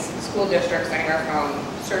 families, school districts, anywhere from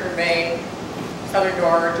Sturgeon Bay, Southern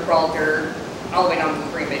Door, Gibraltar, all the way down to the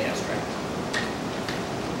Green Bay District.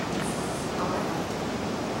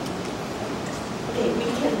 Okay, we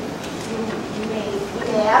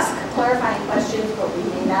may ask clarifying questions, but we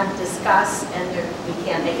may not discuss, and we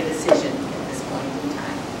can't make a decision at this point in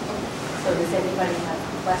time. So does anybody have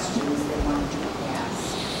questions they want to ask?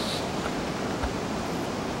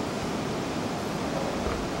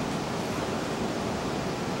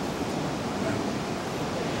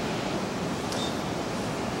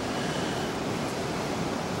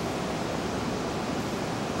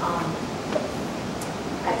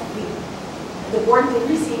 The board did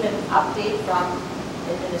receive an update from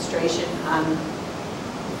administration on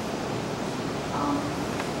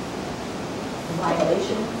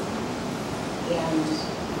violation, and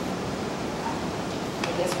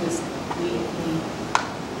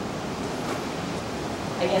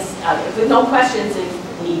I guess with no questions,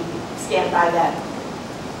 if we stand by that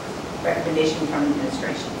recommendation from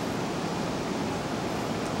administration.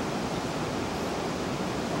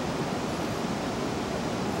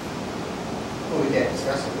 Well, we can't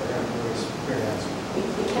discuss it, we're going to do is figure it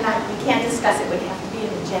out. We can't discuss it, it would have to be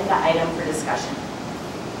an agenda item for discussion.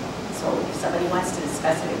 So if somebody wants to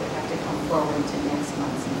discuss it, it would have to come forward to next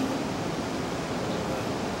month's meeting.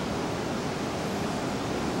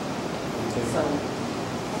 So,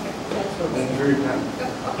 that's what Thank you for your time.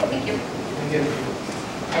 Okay, thank you. Thank you.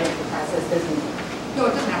 and the process doesn't, No,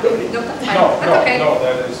 it doesn't have to be. No, that's fine. No, That's okay. no,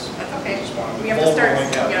 that is. That's okay. Just wanted We have to start, full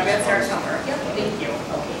point, we have to start somewhere. Yep, thank you.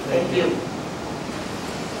 okay, thank you.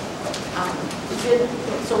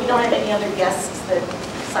 So we don't have any other guests that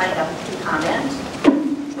signed up to comment.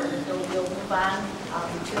 So we'll move on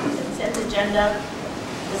to the consent agenda.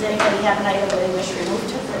 Does anybody have an item they wish removed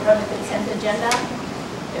from the consent agenda?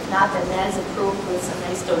 If not, then that is approved with some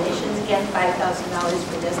nice donations. Again, $5,000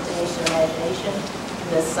 for Destination Imagination,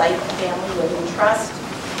 the Site Family Living Trust.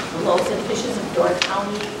 The Loaves and Fishes of Door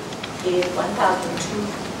County gave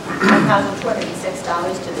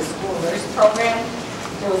 $1,206 to the school nurse program.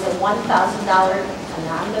 There was a $1,000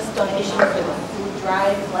 anonymous donation for the food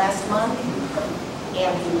drive last month.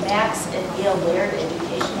 And the Max and Gail Laird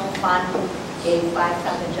Educational Fund gave $500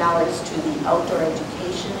 to the outdoor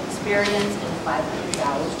education experience and $500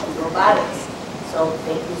 to robotics. So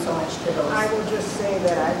thank you so much to those. I will just say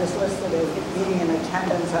that I was listed as being in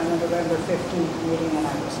attendance on the November 15th meeting, and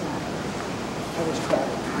I was not. I was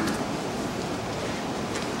traveling.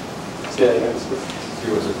 She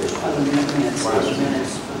wasn't here. On the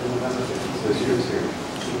minutes for the November 15th. So she was here.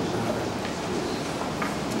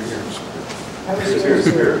 I was It's here, your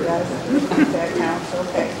spirit. yes. That counts,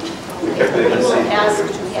 okay. We will ask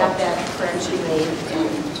to have that correction made and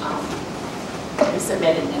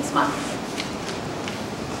resubmitted next month.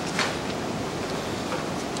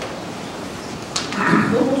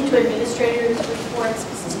 We'll move to administrators' reports.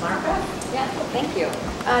 Mrs. Marka? Yeah, thank you.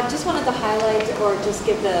 Just wanted to highlight or just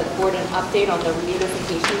give the board an update on the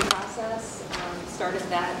reunification process. Started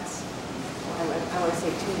that, I want to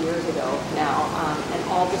say 2 years ago now, and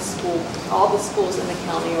all the schools in the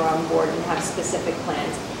county are on board and have specific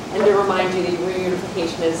plans. And to remind you, the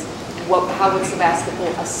reunification is how would Sevastopol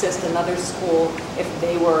assist another school if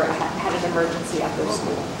they had an emergency at their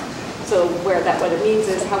school. So what it means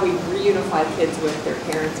is how we reunify kids with their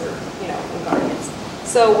parents or and guardians.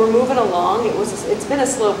 So we're moving along. It's been a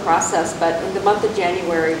slow process, but in the month of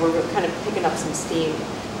January we're kind of picking up some steam,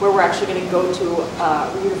 where we're actually going to go to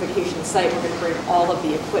a reunification site. We're going to bring all of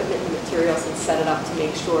the equipment and materials and set it up to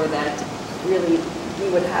make sure that really we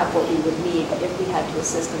would have what we would need if we had to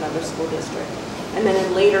assist another school district. And then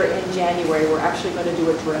later in January we're actually going to do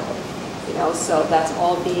a drill. So that's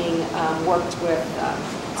all being worked with.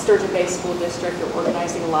 Sturgeon Bay School District are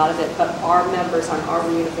organizing a lot of it, but our members on our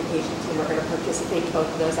reunification team are going to participate in both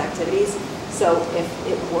of those activities. So if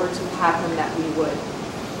it were to happen that we would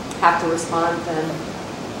have to respond, then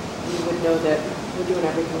we would know that we're doing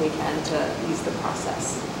everything we can to ease the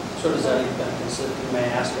process. So does that even consider, may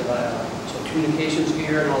I ask about so communications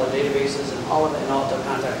gear and all the databases and all of it, and all to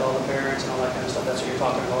contact all the parents and all that kind of stuff? That's what you're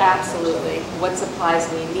talking about? Absolutely. What supplies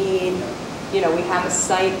we need. We have a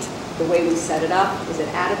site. The way we set it up, is it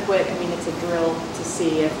adequate? I mean, it's a drill to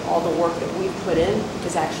see if all the work that we've put in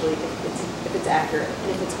is actually, if it's accurate and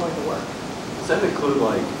if it's going to work. Does that include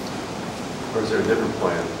or is there a different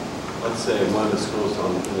plan? Let's say one of the schools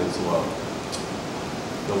on the peninsula,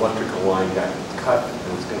 the electrical line got cut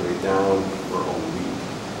and it's going to be down for a week.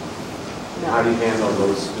 No. How do you handle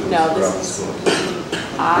those students No, throughout the this school? is,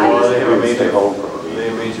 Or they have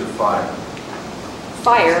a major fire?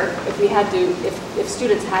 Fire, if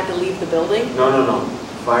students had to leave the building, No.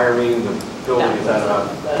 Fire meaning the building is out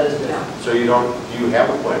of. That is no. So you have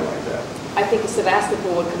a plan like that? I think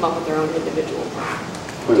Sevastopol would come up with their own individual plan.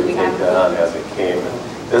 We would take that on as it came.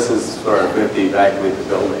 This is sort of to evacuate the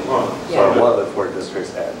building. Well, Yeah. So one of the 4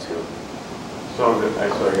 districts had to. So I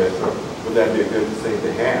guess, would that be a good thing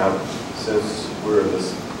to have, since we're in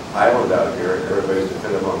this island out here, everybody's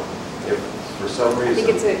dependent on, if for some I reason.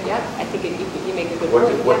 think I think you make a good What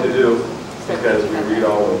point. to yeah. do, because we read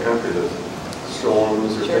all over the country that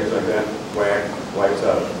storms or Sure. things like that wipes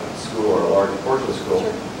out a school or a large portion of school.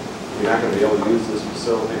 Sure. You're not going to be able to use this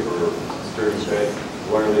facility for Sturgeon Bay.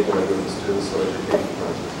 What are they going to do with the students or education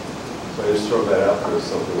process? So I just throw that out there as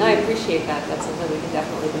something. No, I appreciate that. That's something we can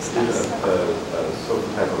definitely discuss. Some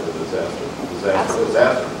type of a disaster. Absolutely.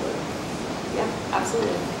 Yeah,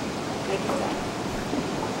 absolutely. Thank you, Zach.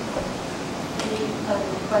 Any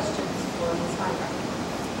other questions for Ms. Marka?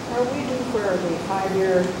 Are we due for the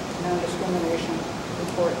 5-year non-discrimination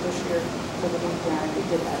report this year for the new plan? We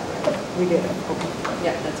did that already. We did it, okay.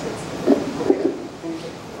 Yeah, that's good. Okay, thank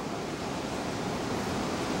you.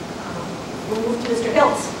 We'll move to Mr.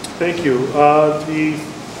 Hiltz. Thank you. The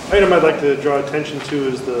item I'd like to draw attention to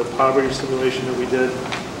is the poverty simulation that we did.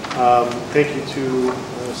 Thank you to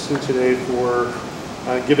Sue today for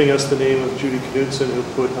giving us the name of Judy Knudsen, who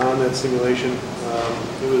put on that simulation.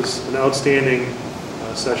 It was an outstanding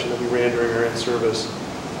session that we ran during our in-service.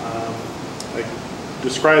 I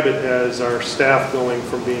describe it as our staff going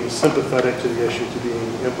from being sympathetic to the issue to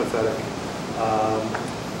being empathetic.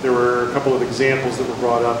 There were a couple of examples that were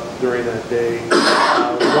brought up during that day.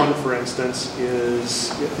 One, for instance,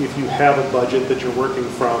 is if you have a budget that you're working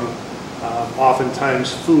from,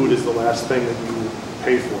 oftentimes food is the last thing that you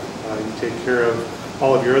pay for. You take care of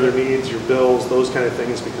all of your other needs, your bills, those kind of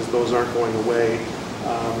things, because those aren't going away.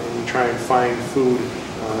 And you try and find food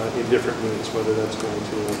in different means, whether that's going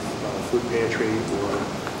to a food pantry or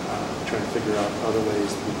trying to figure out other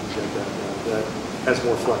ways that we can get that. That has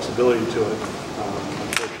more flexibility to it,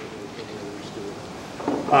 unfortunately, than the others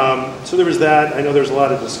do. So there was that. I know there was a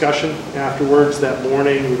lot of discussion afterwards that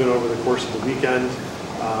morning, even over the course of the weekend.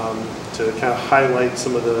 to kind of highlight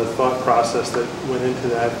some of the thought process that went into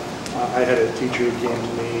that, I had a teacher who came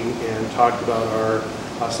to me and talked about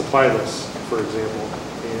our supply lists, for example.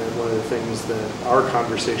 And one of the things that our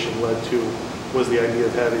conversation led to was the idea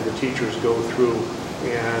of having the teachers go through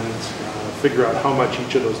and figure out how much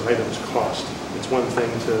each of those items cost. It's one thing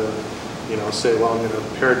to, say, well, I'm going to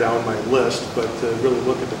pare down my list, but to really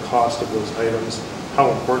look at the cost of those items, how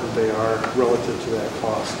important they are relative to that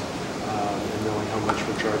cost, and knowing how much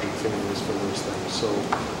we're charging families for those things. So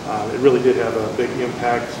it really did have a big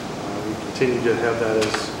impact. We continue to have that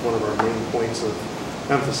as one of our main points of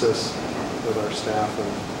emphasis with our staff,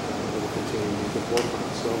 and we'll continue to meet the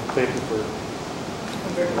forefront. So thank you for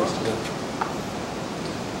listening to that.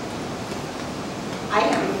 I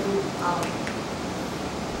have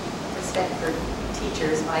respect for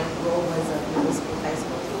teachers. My role was a middle school, high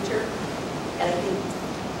school teacher, and I think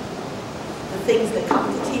the things that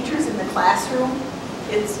come to teachers in the classroom,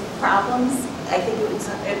 it's problems. I think it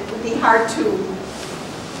would be hard to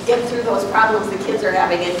get through those problems the kids are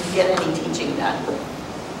having and get any teaching done.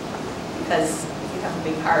 Because if you have a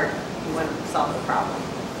big heart, you want to solve the problem.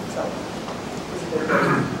 So it's a good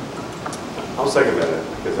idea. I'll second that,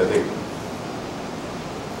 because I think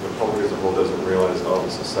the public as a whole doesn't realize all the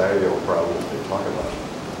societal problems they talk about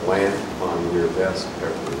land on your desk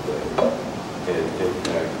every day and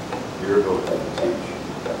impact your ability to teach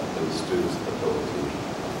and the students' ability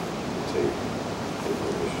to take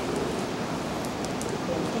information.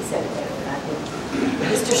 He said it better than I did.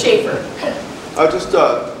 Mr. Schaefer. Just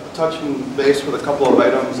touching base with a couple of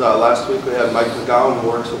items. Last week we had Mike McGowan, who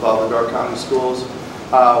works with all the Door County schools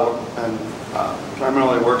and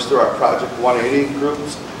primarily works through our Project 180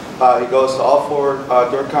 groups. He goes to all 4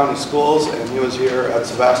 Door County schools, and he was here at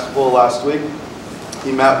Sevastopol last week.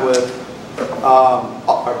 He met with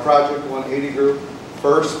our Project 180 group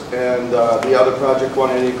first and the other Project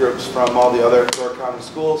 180 groups from all the other Door County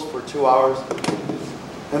schools for 2 hours.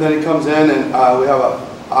 And then he comes in and we have an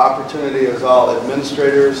opportunity as all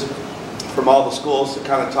administrators from all the schools to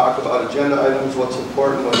kind of talk about agenda items, what's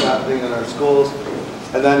important, what's happening in our schools.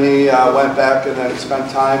 And then he went back and then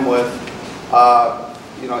spent time with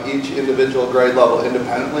each individual grade level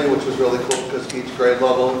independently, which was really cool because each grade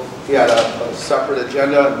level, he had a separate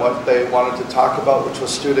agenda and what they wanted to talk about, which was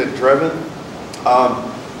student driven.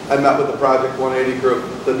 I met with the Project 180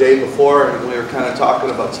 group the day before, and we were kind of talking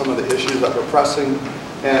about some of the issues that were pressing,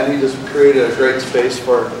 and he just created a great space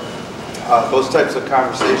for those types of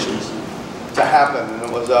conversations to happen, and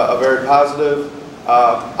it was a very positive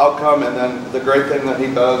outcome. And then the great thing that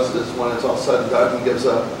he does is when it's all said and done, he gives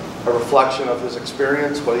a reflection of his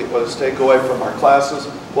experience, what his takeaway from our classes,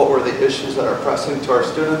 what were the issues that are pressing to our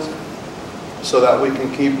students, so that we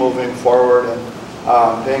can keep moving forward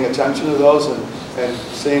and paying attention to those and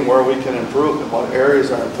seeing where we can improve and what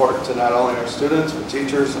areas are important to not only our students, but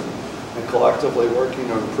teachers, and collectively working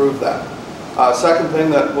to improve that. Second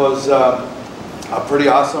thing that was pretty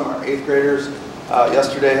awesome, our 8th graders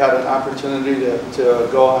yesterday had an opportunity to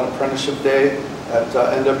go on apprenticeship day at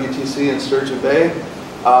NWTC in Sturgeon Bay.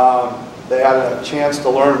 They had a chance to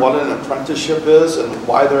learn what an apprenticeship is and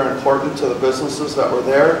why they're important to the businesses that were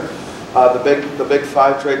there. The big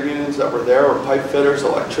 5 trade unions that were there were pipe fitters,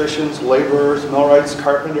 electricians, laborers, millwrights,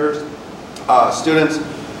 carpenters. Students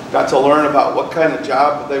got to learn about what kind of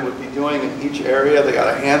job they would be doing in each area. They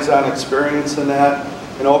got a hands-on experience in that.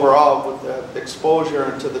 And overall, with the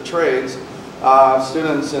exposure to the trades,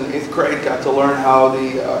 students in 8th grade got to learn how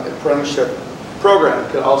the apprenticeship program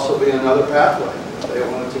could also be another pathway if they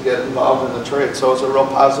wanted to get involved in the trade. So it was a real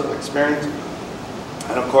positive experience.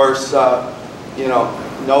 And of course,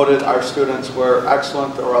 noted our students were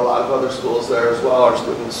excellent. There were a lot of other schools there as well. Our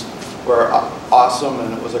students were awesome,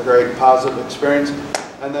 and it was a great positive experience.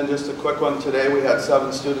 And then just a quick one today, we had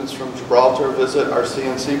 7 students from Gibraltar visit our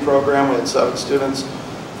CNC program. We had 7 students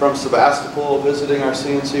from Sevastopol visiting our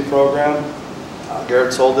CNC program.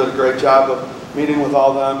 Garrett Soul did a great job of meeting with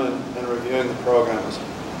all of them and reviewing the program. It was a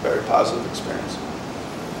very positive experience.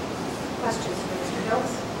 Questions for Mr.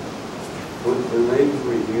 Hills? When they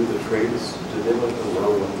review the trades, do they let them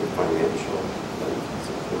know what the financial benefits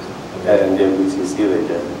are? And in NWTC they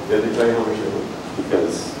did. Did they tell you how much it was?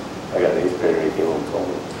 Because I got an 8th grader, he came home and told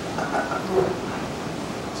me.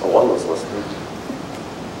 So one was listening.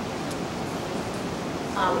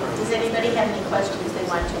 Does anybody have any questions they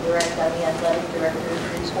want to direct on the athletic director's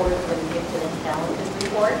report for the gifted and talented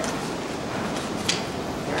report?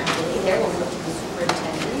 There aren't any there. We'll look to the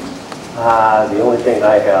superintendent. The only thing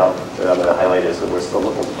I have that I'm going to highlight is that we're still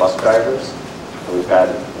looking for bus drivers. And we've had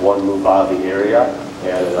one move out of the area,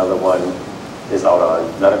 and another one is out on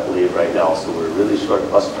medical leave right now, so we're really short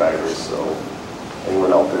bus drivers. So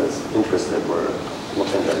anyone out there that's interested, we're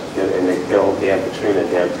looking to get, and they tell Dan Katrina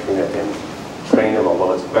can train them,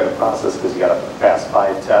 although it's quite a process because you got to pass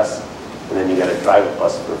 5 tests, and then you got to drive a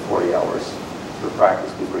bus for 40 hours for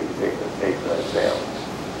practice before you take the exam.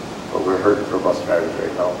 But we're hurting for bus drivers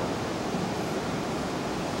right now.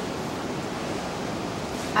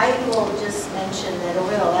 I will just mention that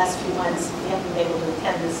over the last few months, we haven't been able to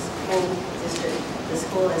attend the school district. The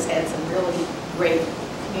school has had some really great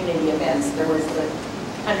community events. There was the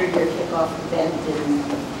 100-year kickoff event in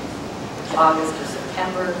August or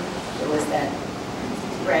September. There was that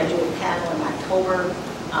graduate panel in October.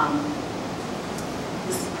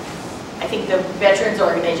 I think the Veterans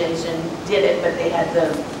Organization did it, but they had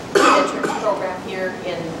the Veterans program here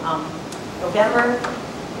in November.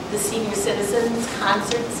 The senior citizens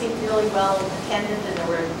concert seemed really well attended, and there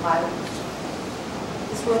were a lot of,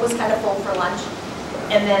 this room was kind of full for lunch.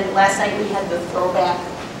 And then last night we had the throwback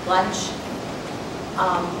lunch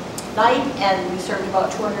night, and we served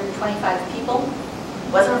about 225 people.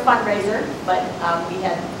 It wasn't a fundraiser, but we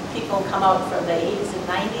had people come out from the 80s and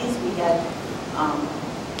 90s. We had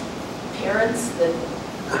parents that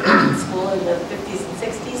were in school in the 50s and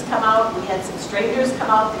 60s come out. We had some strangers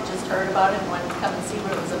come out that just heard about it and wanted to come and see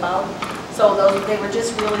what it was about. So they were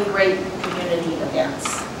just really great community events.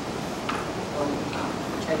 So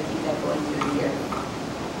try to keep that going through the year.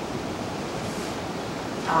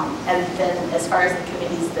 And then as far as the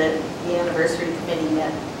committees, the anniversary committee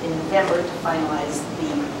met in November to finalize the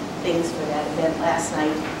things for that event last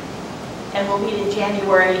night. And we'll meet in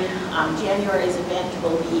January. January's event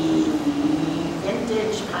will be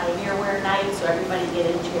Vintage Pioneer Wear Night, so everybody get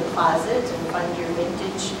into your closet and find your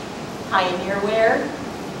vintage Pioneer wear to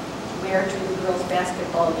wear to the girls'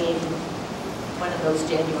 basketball game one of those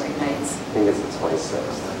January nights. I think it's the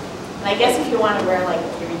 26th. And I guess if you want to wear like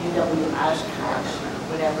your UW Oshkosh or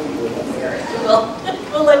whatever, you can wear it.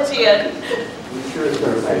 We'll let you in. You sure it's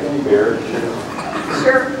going to be beer?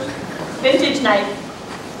 Sure. Vintage night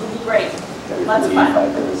will be great. Lots of fun.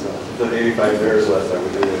 The 85 bears last time we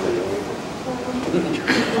did it.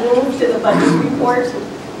 Move to the budget report.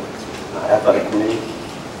 Athletic committee.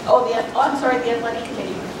 Oh, I'm sorry, the athletic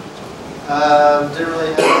committee. Didn't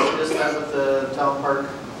really have, just met with the town park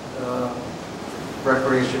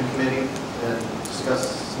recreation committee and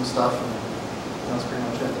discussed some stuff, and that's pretty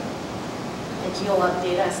much it. And you'll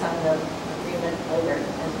update us on the agreement later.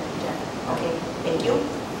 Okay, thank you.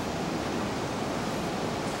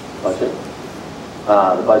 Budget.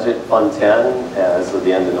 The budget, Fund 10, as of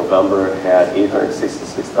the end of November, had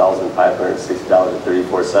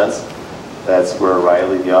 $866,560.34. That's where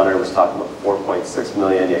Riley, the auditor, was talking about $4.6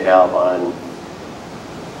 million you have on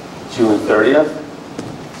June 30th.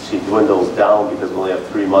 She dwindles down because we only have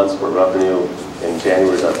 3 months for revenue, and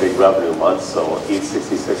January is our big revenue month, so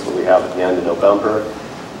 $866 what we have at the end of November.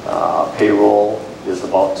 Payroll is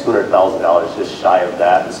about $200,000, just shy of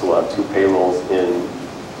that, and so we'll have 2 payrolls in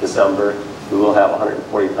December. We will have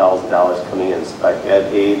 $140,000 coming in spec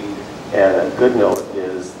ed aid, and a good note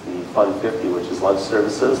is the Fund 50, which is lunch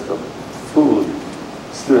services, the food,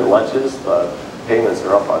 student lunches, the payments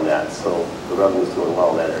are up on that, so the revenue is doing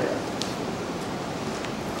well in that area.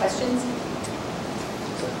 Questions?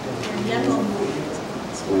 Hearing none, we'll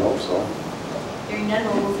move. We hope so. Hearing none,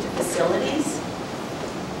 we'll move to facilities.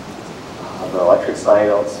 The electric sign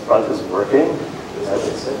out front is working.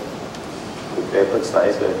 It looks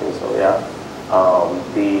nice, but I think so, yeah.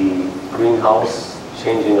 The greenhouse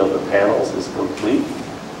changing of the panels is complete.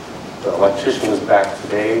 The electrician is back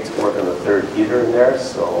today to work on the 3rd heater in there,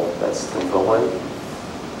 so that's still going.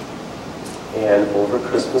 And over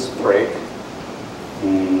Christmas break,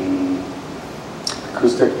 the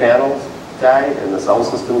acoustic panel guy and the sound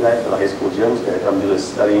system guy for the high school gym is going to come do a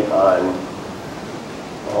study on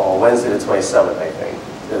Wednesday the 27th, I think.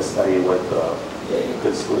 To study what the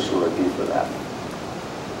good solution would be for that.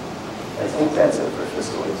 I think that's it for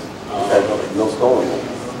facilities. No snow.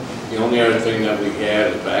 The only other thing that we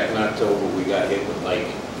had is back in October, we got hit with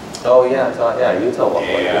lightning. Oh yeah, you tell about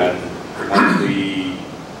And one of the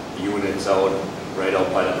units out right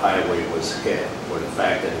out by the highway was hit, or the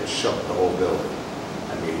fact that it shook the whole building.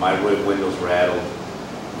 I mean, my windows rattled.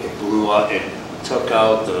 It blew up. It took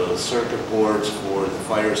out the circuit boards for the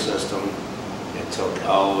fire system. It took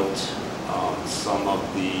out some of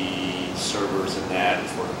the servers in that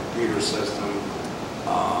for the computer system.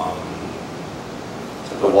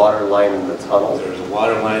 The water line in the tunnel. There's a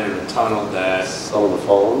water line in the tunnel that... Some of the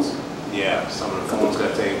phones. Yeah, some of the phones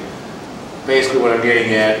got taken. Basically what I'm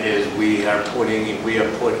getting at is we have put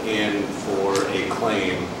in for a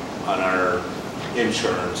claim on our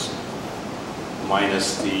insurance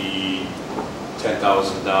minus the $10,000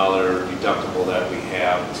 deductible that we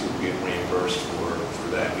have to get reimbursed for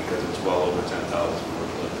that because it's well over 10,000. We're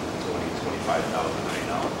looking at 25,000 right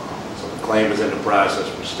now. So the claim is in the process.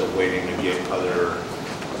 We're still waiting to get other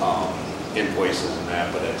invoices and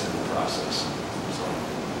that, but it's in the process. So.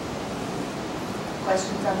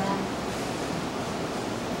 Questions on that?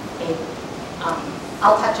 Okay.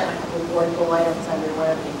 I'll touch on a couple of board goal items under one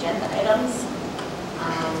of the agenda items.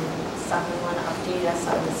 Someone want to update us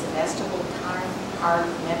on the Sevastopol Park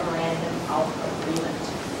Memorandum of Agreement?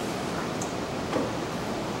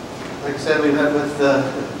 Like I said, we met with the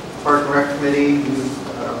Park and Rec Committee. We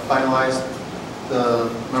finalized the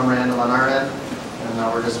memorandum on our end, and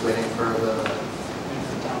now we're just waiting for the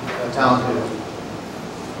town to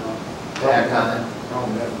act on it.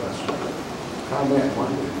 Comment, when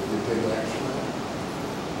did we take action?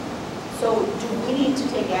 So do we need to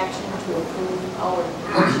take action to approve our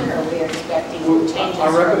portion, or are we expecting changes?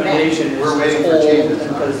 Our recommendation is We're waiting to for hold, changes.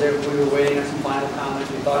 because we were waiting on some final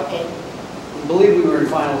comments. We thought, Okay, we believe we were in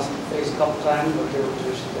final phase a couple times, but they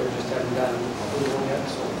just haven't gotten approval yet,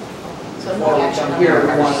 so. so Before no we action come on here, our we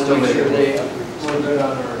part. wanted to make sure they agree. We're good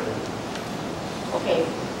on our end. Okay,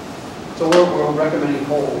 So we're recommending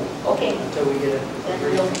hold okay, until we get it. then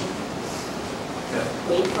we'll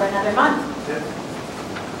wait for another month.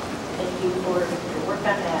 Thank you for your work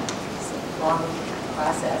on that. It's a long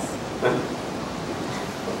process.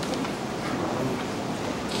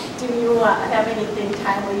 Do you have anything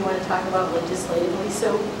timely you want to talk about legislatively,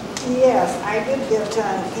 Sue? Yes, I did get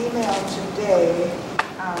an email today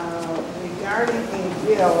regarding a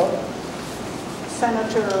bill.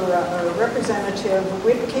 Representative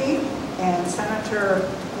Whitkey and Senator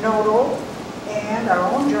Nodal and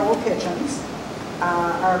our own Joel Kitchens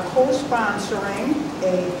are co-sponsoring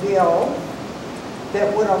a bill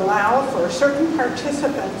that would allow for certain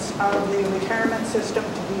participants of the retirement system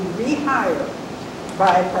to be rehired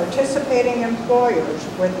by participating employers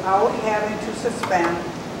without having to suspend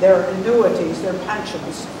their annuities, their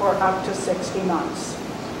pensions, for up to 60 months.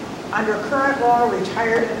 Under current law,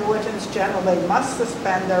 retired annuitants generally must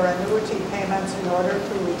suspend their annuity payments in order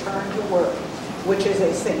to return to work, which is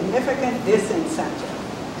a significant disincentive.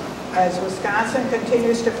 As Wisconsin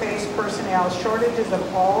continues to face personnel shortages of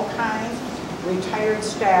all kinds, retired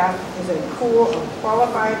staff is a pool of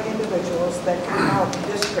qualified individuals that can help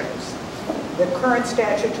districts. The current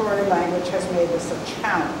statutory language has made this a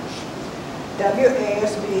challenge.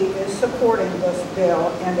 WASB is supporting this bill,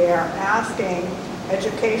 and they are asking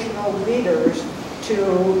educational leaders to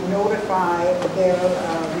notify their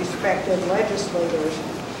respective legislators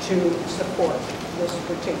to support this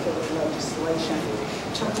particular legislation.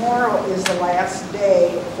 Tomorrow is the last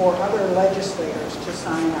day for other legislators to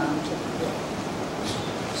sign on to the bill.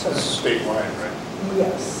 So, This is statewide, right?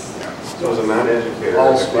 yes. Yeah. So as a non-educator,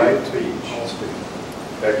 All if I state. teach All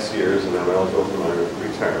state. X years and I'm eligible for my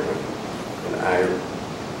retirement,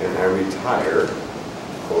 and I retire,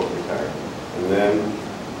 quote retire, and then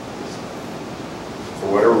for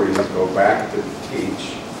whatever reason go back to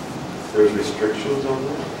teach, there's restrictions on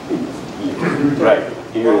that?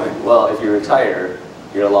 Right. Well, if you retire,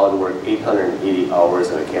 you're allowed to work 880 hours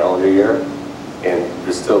in a calendar year, and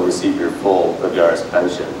you still receive your full WRS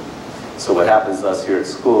pension. So what happens to us here at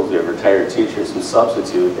school, we have retired teachers who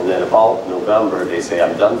substitute, and then about November, they say,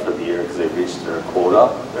 I'm done for the year because they've reached their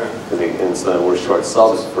quota, and so we're short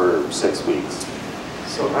subs for 6 weeks.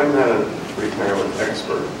 So I'm not a retirement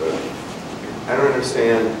expert, but I don't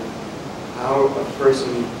understand how a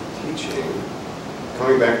person teaching,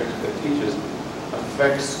 coming back that teaches,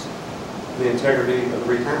 affects the integrity of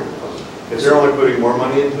the retirement fund. If they're only putting more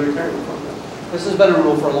money into the retirement fund. This has been a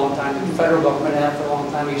rule for a long time. The federal government had it for a long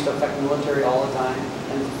time. It used to affect the military all the time.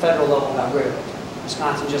 And the federal level got rid of it.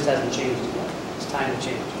 Wisconsin just hasn't changed it yet. It's time to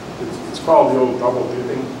change. It's called the old double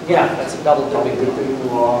dipping. Yeah, that's a double dipping. Double dipping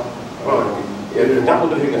law. Well, yeah, the double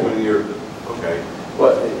dipping is when you're, okay.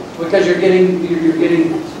 What? Because you're getting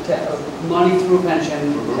money through pension,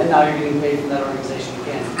 and now you're getting paid from that organization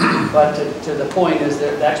again. But to the point is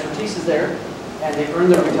that the expertise is there, and they've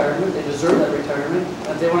earned their retirement, they deserve that retirement, and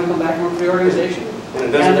if they want to come back and work for the organization,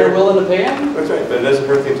 and they're willing to pay them. That's right, but it doesn't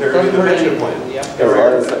hurt the integrity of the pension plan. Yep.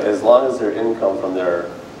 As long as their income from their,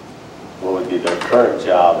 what would be their current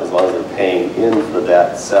job, as long as they're paying in for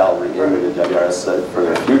that salary into the WRS for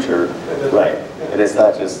their future, right. And it's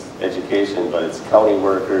not just education, but it's county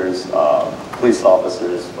workers, police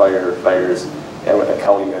officers, firefighters, and with any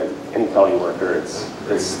county worker, it's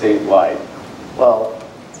statewide. Well,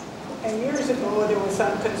 And years ago, there was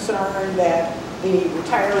some concern that the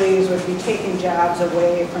retirees would be taking jobs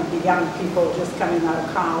away from the young people just coming out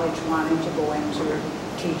of college wanting to go into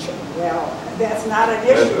teaching. Well, that's not an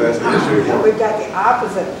issue. That's the issue, yeah. We've got the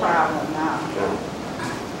opposite problem now. Yeah.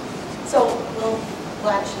 So we'll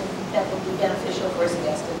actually, that would be beneficial for us to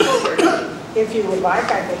If you would like,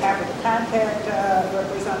 I'd be happy to contact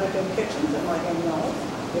Representative Kitchens and let him know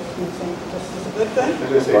if you think this is a good thing. I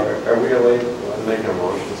was gonna say, are we allowed to make a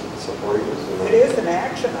motion supporting this? Or It is an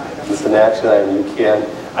action item. It's an action item, you can,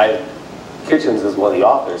 Kitchens is one of the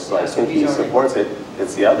authors, so I think he supports it.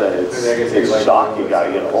 It's the other, it's shock you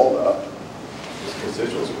gotta get a hold of. His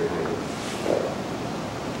constituents behind it.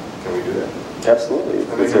 Can we do that? Absolutely.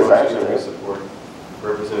 I make It's a his motion action, that we right? support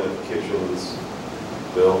Representative Kitchen's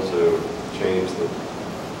bill to change the,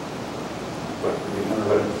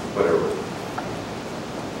 whatever.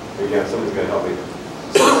 Again, somebody's gonna help me.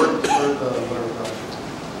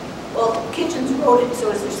 Well, Kitchens wrote it,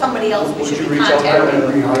 so is there somebody else we Would should you be reach out there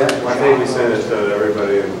contacting? and I think we send it to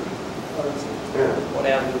everybody and, yeah. what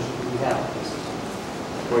avenues do we have?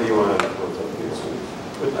 What do you want to, what's up to you?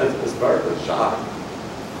 But as far as the shock.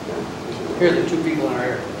 Yeah, we should- Here are the two people in our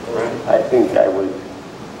area. Right? I think I would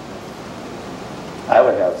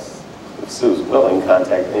have, if Sue's willing,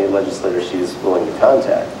 contact any legislator she's willing to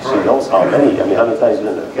contact. She Right. knows how many times you've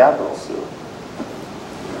been to the Capitol, Sue?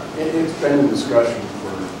 It's been in discussion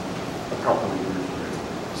for a couple of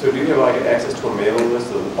years. So do you have like access to a mailing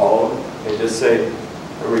list of all of them? And just say,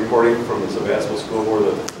 a reporting from the Sevastopol School Board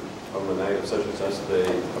that on the night of such and such, they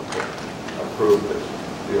approved that,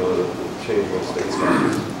 the change in state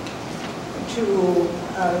statutes? To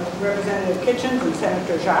Representative Kitchens and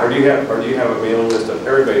Senator Jacques. Or do you have a mailing list of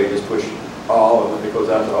everybody, just push all of them, it goes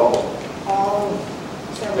out to all of them? All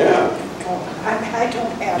several. Yeah. I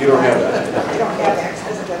don't have. You don't have that. I don't have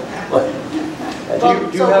access to that. Do you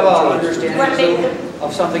have You an understanding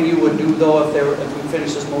of something you would do though if we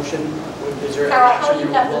finish this motion? Is there Carl, how action do you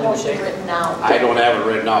you're have the willing to motion take? written out? I don't have it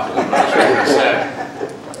written out, because I'm not sure what it said.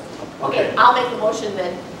 Okay, I'll make the motion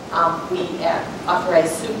that we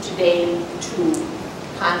authorize Sue today to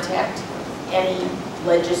contact any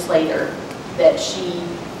legislator that she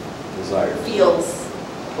Desire. feels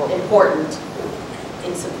important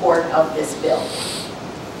in support of this bill.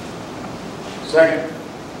 Second.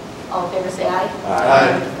 All in favor, say aye.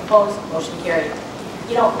 Aye. Opposed, motion carried.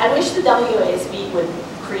 I wish the WASB would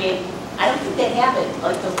create, I don't think they have it,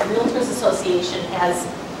 like the Realtors Association has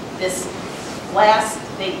this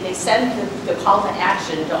they send the call to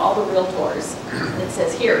action to all the realtors. And it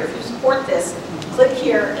says, here, if you support this, click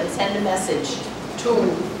here and send a message to.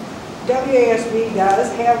 WASB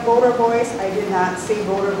does have voter voice. I did not see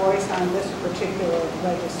voter voice on this particular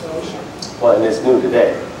legislation. Well, and it's new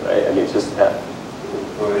today, right? I mean, it's just that.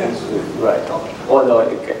 Right. Okay. Well, no,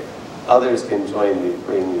 others can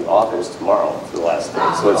bring the authors tomorrow for the last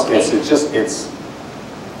day. So it's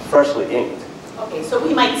freshly inked. Okay, so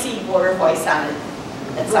we might see voter voice on it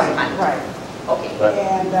at some time. Right. Okay.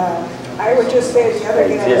 And I would just say the other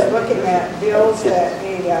thing, I was looking at bills that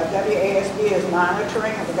the WASB is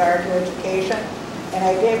monitoring in regard to education, and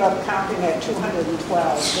I gave up counting at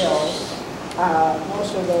 212 bills.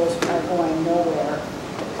 Most of those are going nowhere.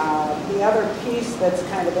 The other piece that's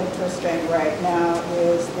kind of interesting right now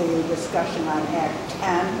is the discussion on Act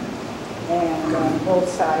 10, and on both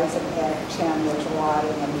sides of Act 10, there's a lot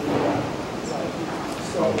in the media right now.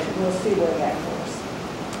 So we'll see where that goes.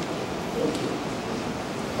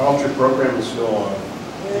 Voucher program is still on.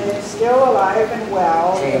 It's still alive and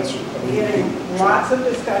well. Chance. Getting lots of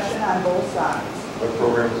discussion on both sides. What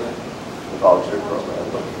program is that? The voucher program.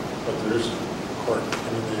 But there's court,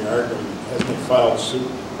 they are going, has been filed suit.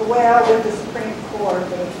 Well, with the Supreme Court,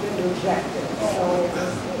 but it's been rejected. So it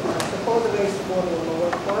was supposedly to go to the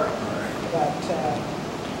lower court, but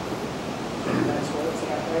that's where it's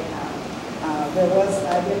at right now.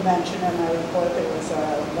 I did mention in my report, there was a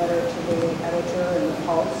letter to the editor in the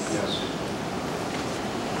Pulse. Yes.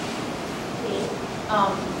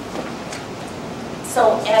 So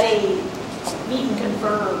at a meet and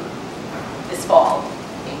confer this fall,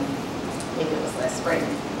 maybe it was last spring,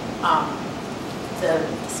 the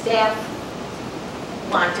staff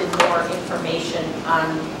wanted more information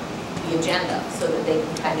on the agenda so that they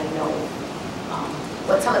can kind of know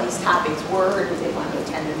what some of these topics were. Did they want to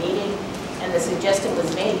attend the meeting? And the suggestion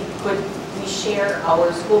was made, could we share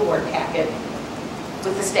our school board packet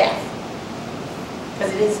with the staff?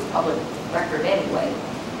 Because it is public record anyway.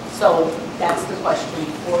 So that's the question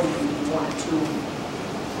for you. You want to...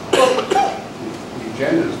 The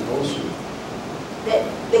agenda is posted.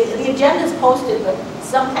 The agenda is posted, but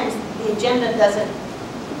sometimes the agenda doesn't...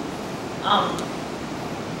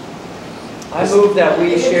 I move that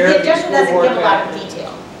we share the the agenda school doesn't board give a lot of packet.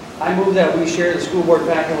 detail. I move that we share the school board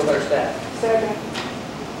packet with our staff. Second.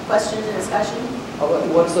 Questions and discussion?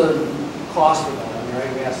 What's the cost for that? I mean,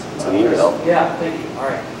 right, we asked. It's an email. Yeah, thank you. All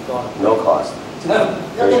right, go on. No cost. They'll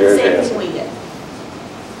get the same thing we did.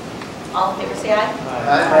 All in favor, say aye.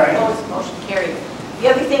 Aye. Opposed, motion carried.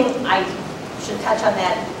 The other thing I should touch on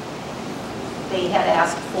that, they had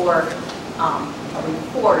asked for a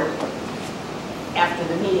report after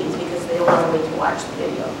the meetings because they don't want to wait to watch the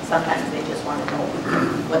video. Sometimes they just want to know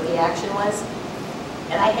what the action was.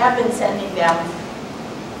 And I have been sending them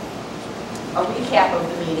a recap of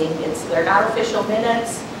the meeting. They're not official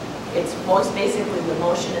minutes. It's most basically the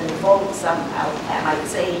motion and the vote. I might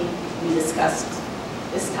say we discussed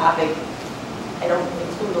this topic. I don't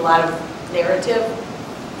include a lot of narrative.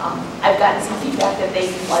 I've gotten some feedback that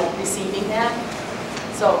they like receiving that.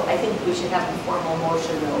 So I think we should have a formal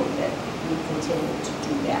motion though that we continue to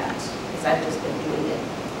do that, because I've just been doing it.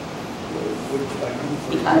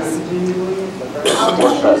 Because I'll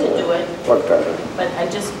continue to do it, but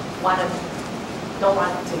I just don't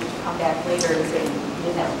want to come back later and say you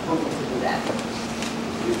didn't have approval to do that.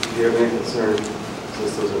 Do you have any concern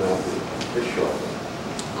since those are not the official?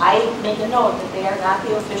 I make a note that they are not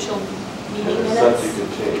the official meeting And the minutes. subject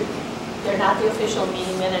could change. They're not the official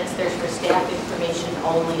meeting minutes. They're for staff information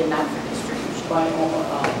only and not for distribution.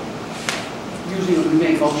 Usually we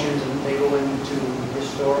make motions and they go into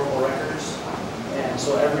historical records. And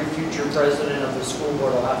so every future president of the school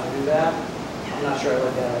board will have to do that. I'm not sure I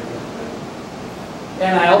like that idea.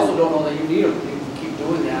 And I also don't know that you need, you can keep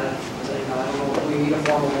doing that. I don't know if we need a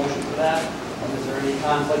formal motion for that. And is there any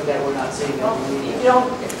conflict that we're not seeing that we need? If you don't,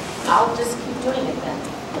 I'll just keep doing it then.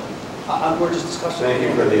 We're just discussing. Thank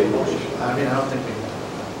you for the information. I mean, I don't think we can.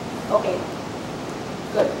 Okay,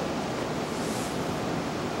 good.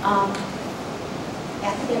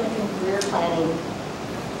 Academic and career planning.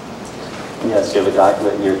 Yes, you have a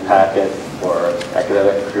document in your packet for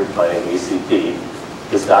academic career planning, ACP.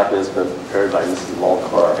 This document has been prepared by Mrs.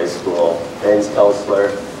 Mulcair, our high school guidance counselor,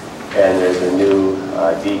 and there's a new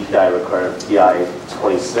DPI requirement, PI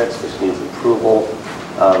 26, which needs approval.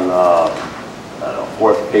 On the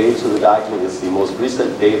fourth page of the document is the most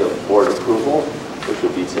recent date of board approval, which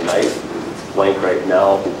would be tonight. It's blank right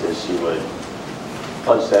now because she would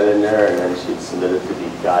punch that in there and then she'd submit it to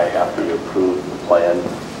DPI after you approve the plan.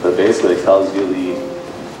 But basically it tells you the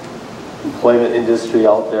employment industry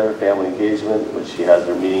out there, family engagement, which she has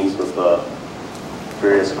her meetings with the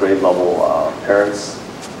various grade level parents,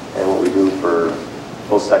 and what we do for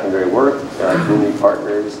post-secondary work, community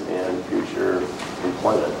partners, and future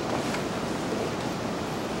employment.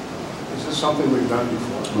 Is this something we've done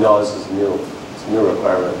before? No, this is new. It's a new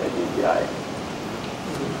requirement at DPI.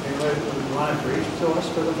 Anybody would want to brief to us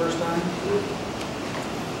for the first time?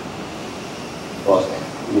 Well,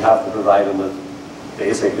 you have to provide them with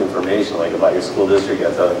basic information, like about your school district, you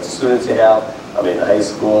have to tell how many students you have, I mean, high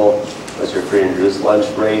school, what's your free and reduced lunch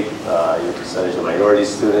rate, your percentage of minority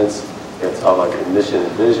students, you have to talk about your mission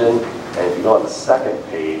and vision, and if you go on the second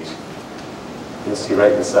page, you'll see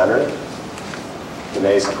right in the center, the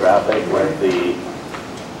nice graphic with the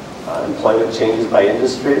employment changes by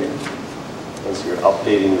industry, and so you're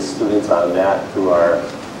updating the students on that through our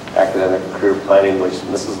academic career planning, which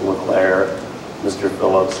Mrs. LeClaire, Mr.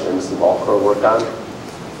 Phillips, and Mrs. Mulcair worked on.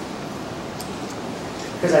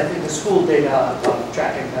 Because I think the school data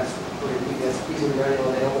tracking, that's easily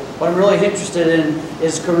available. What I'm really interested in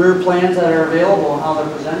is career plans that are available and how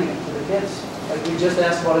they're presenting it to the kids. Like we just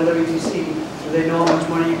asked about NWTC, do they know how much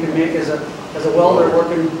money you can make as a welder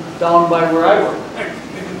working down by where I work?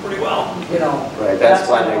 Making pretty well, you know. Right, that's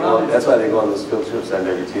why they go on those field trips on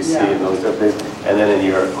WTC and those different things. And then in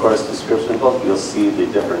your course description book, you'll see the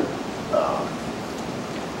different,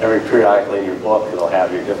 every periodically in your book, it'll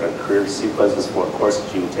have your different career sequences for courses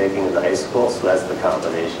you've been taking in the high school, so that's the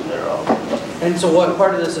combination thereof. And so what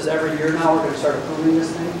part of this is every year now we're going to start approving this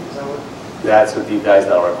thing? Is that what? That's what you guys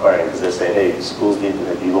now are requiring, because they're saying, hey, schools need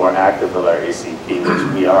to be more active with our ACP,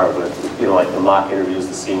 which we are with, you know, like the mock interviews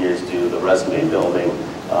the seniors do, the resume building,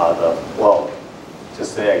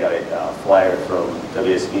 just today I got a flyer from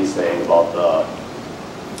WSB saying about the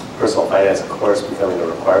personal finance course becoming a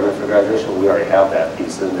requirement for graduation. We already have that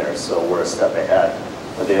piece in there, so we're a step ahead.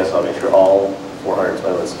 But they just want to make sure all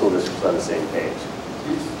 421 school districts are on the same page.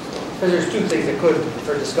 Because there's two things that could,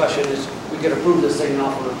 for discussion, is we could approve this thing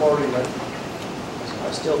off of reporting, but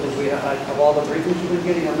I still think we, of all the briefings we've been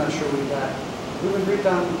getting, I'm not sure we've been briefed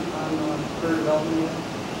on career development yet.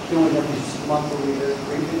 We only have these monthly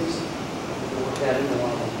briefings. We'll work that into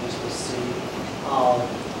one of them just to see.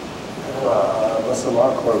 Mr.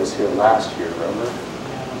 Mulcair was here last year, remember?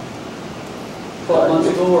 12 months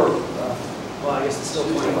ago, or, well, I guess it's still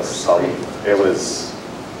 20 months. It was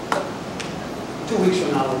 2 weeks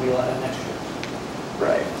from now will be next year.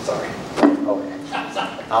 Right, sorry. Okay.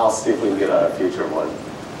 I'll see if we can get a future one.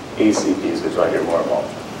 ACPs, which I hear more about.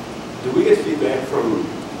 Do we get feedback from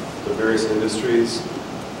the various industries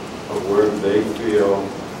of where they feel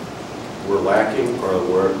we're lacking, or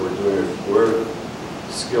where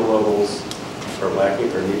skill levels are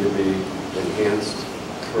lacking or need to be enhanced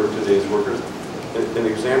for today's workers? An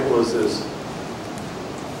example is this.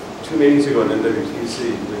 2 meetings ago in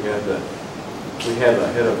NWTC, we had the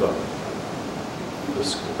head of the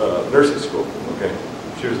nursing school. Okay,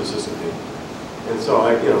 she was assistant dean, and so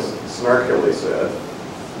I, snarkily said,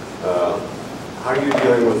 "How are you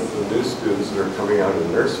dealing with the new students that are coming out of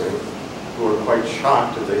nursing, who are quite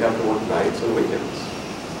shocked that they have to work nights and weekends?"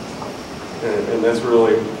 And that's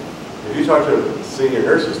really, if you talk to senior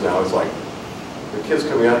nurses now, it's like the kids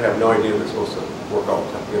coming out have no idea they're supposed to work all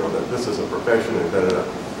the time. That this is a profession and da-da-da.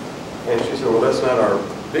 And she said, well, that's not our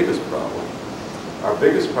biggest problem. Our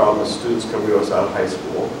biggest problem is students coming to us out of high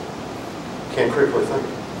school can't critically think.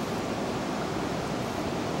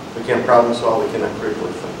 They can't problem solve, they cannot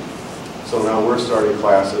critically think. So now we're starting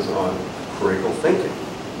classes on critical thinking.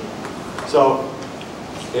 So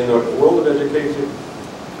in the world of education,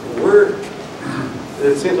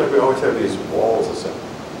 it seems like we always have these walls of stuff.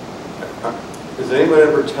 Does anyone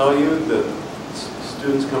ever tell you that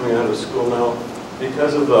students coming out of school now,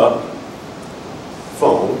 because of the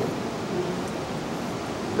phone,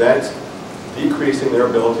 that's decreasing their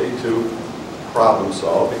ability to problem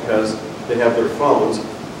solve because they have their phones,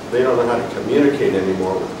 they don't know how to communicate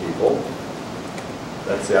anymore with people.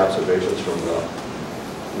 That's the observations from the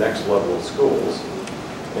next level of schools.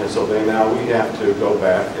 And so we have to go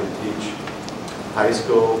back and teach high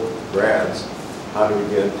school grads how to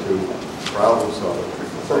begin to problem solve and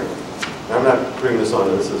critical think. I'm not putting this on,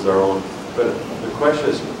 this is our own, but the question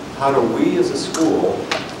is, how do we as a school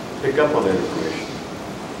pick up on that information?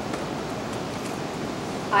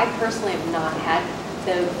 I personally have not had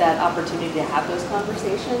that opportunity to have those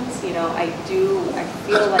conversations. I feel like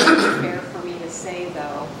it's fair for me to say,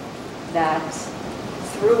 though, that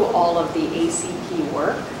through all of the ACP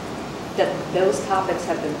work, that those topics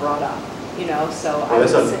have been brought up. So well,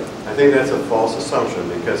 I think that's a false assumption,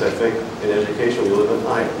 because I think in education we live in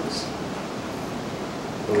islands.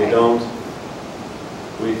 And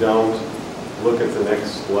we don't look at the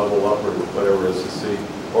next level up or whatever it is to see,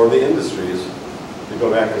 or the industries, to go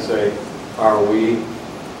back and say, are we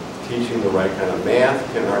teaching the right kind of math?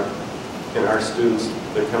 Can our students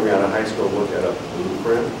that are coming out of high school look at a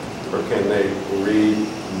blueprint, or can they read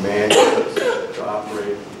manuals to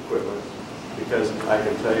operate equipment? Because I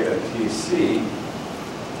can tell you at TC,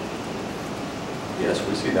 yes,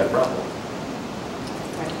 we see that problem.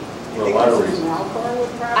 For a lot of reasons.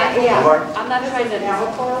 I'm not trying to.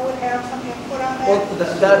 Nalcor would have some input on that? Well,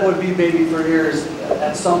 that would be maybe for years,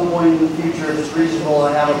 at some point in the future, if it's reasonable,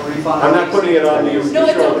 to have a brief on. I'm not putting it on you. No,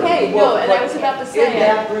 it's okay. No, and I was about to say. In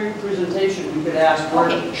that brief presentation, we could ask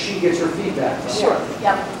where she gets her feedback from. Sure,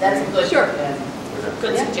 yep, that's a good,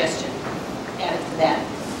 good Yeah. suggestion. Add it to that.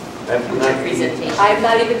 Presentation. I'm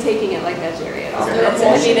not even taking it like that, Jerry, at all.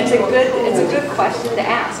 It's a good question to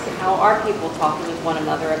ask. How are people talking with one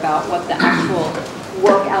another about what the actual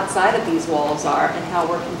work outside of these walls are, and how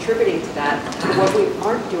we're contributing to that, and what we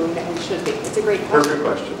aren't doing that we should be? It's a great question. Perfect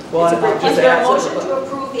question. Well, Is there a motion to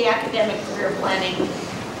approve the academic career planning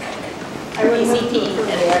ACP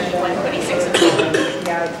at 126 of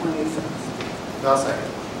Yeah, 26. I'll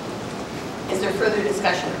second. Is there further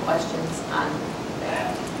discussion or questions on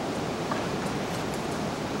that?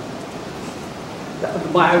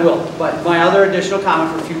 I will, but my other additional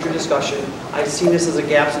comment for future discussion, I've seen this as a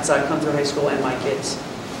gap since I've come through high school and my kids.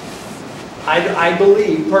 I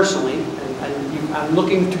believe personally, and I'm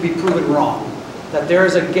looking to be proven wrong, that there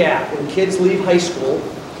is a gap when kids leave high school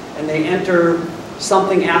and they enter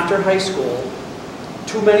something after high school.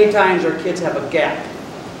 Too many times our kids have a gap.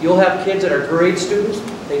 You'll have kids that are grade students,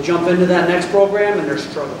 they jump into that next program and they're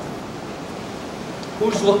struggling.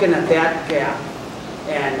 Who's looking at that gap?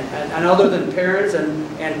 And other than parents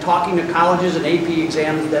and talking to colleges and AP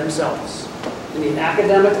exams themselves. In the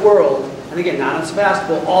academic world, and again, not in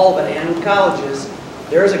Sevastopol, all of it, and in colleges,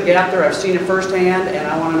 there is a gap there. I've seen it firsthand, and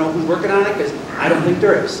I want to know who's working on it, because I don't think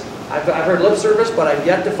there is. I've heard lip service, but I've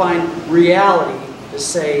yet to find reality to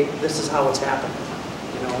say this is how it's happening.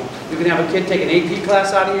 You can have a kid take an AP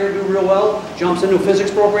class out of here, do real well, jumps into a physics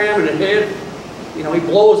program, and he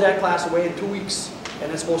blows that class away in 2 weeks.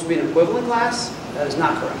 And it's supposed to be an equivalent class? That is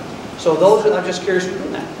not correct. So I'm just curious who's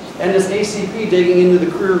doing that. And this ACP digging into the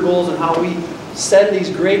career goals and how we send these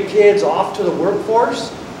great kids off to the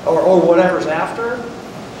workforce or whatever's after,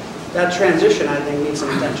 that transition, I think, needs some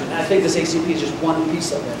attention. And I think this ACP is just one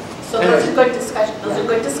piece of it. So those are good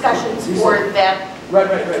discussions, for that Right.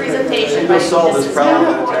 presentation. You'll solve this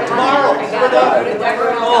problem. Tomorrow. I got it.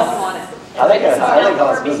 Everyone else on it. I think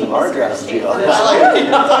how it's business our dress deal. I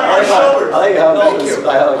like how it's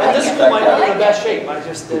And this school might not be in the best shape, I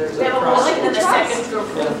just, there's We a have a process. motion and a second to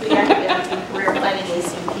approve the academic and career planning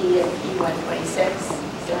ACP and P126.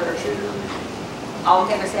 All in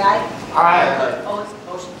favor, say aye. Aye. Opposed,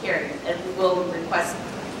 motion carried. And we will request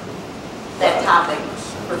that topic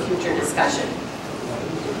for future discussion.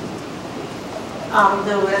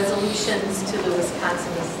 The resolutions to the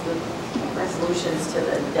Wisconsin, the resolutions to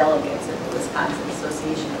the delegates in the Wisconsin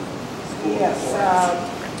Association of School Yes, Boards.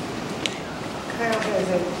 Kyle has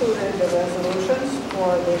included the resolutions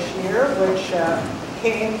for this year, which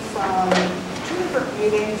came from 2 different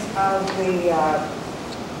meetings of the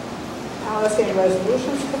Policy and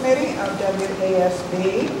Resolutions Committee of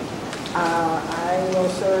WASB. I will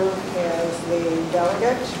serve as the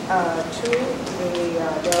delegate to the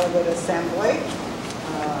delegate assembly.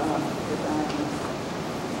 If I'm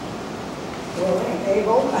willing and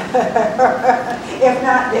able. If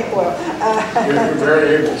not, Dick will. You're very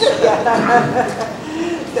able.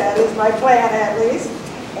 That is my plan, at least.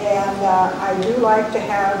 And I do like to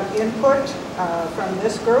have input from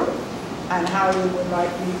this group on how you would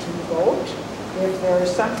like me to vote. If there is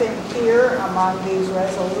something here among these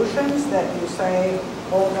resolutions that you say,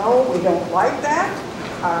 oh no, we don't like that,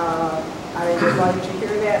 I would like to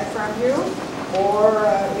hear that from you. Or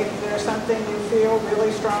if there's something you feel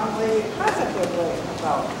really strongly positively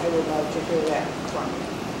about, I would like to hear that from you.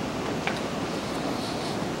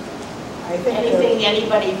 I think Anything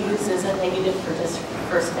anybody views as a negative for this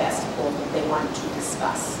first Sevastopol that they want to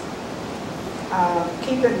discuss.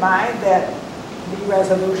 Keep in mind that the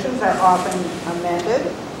resolutions are often amended,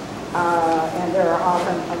 and there are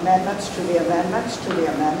often amendments to the amendments to the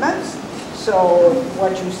amendments. So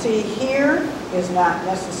what you see here is not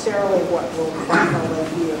necessarily what will finally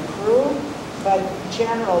be approved, but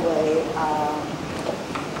generally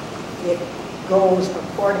it goes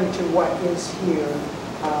according to what is here,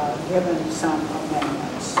 given some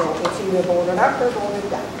amendments. So it's either voted up or voted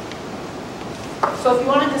down. So if you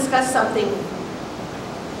want to discuss something,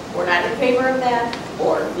 we're not in favor of that,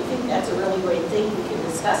 or we think that's a really great thing, we can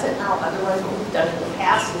discuss it now. Otherwise, what we've done in the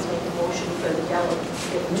past is make a motion for the delegate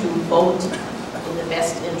to vote in the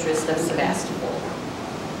best interest of Sevastopol.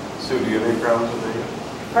 Sue, do you have any problems with any?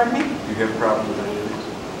 Pardon me? Do you have problems with any of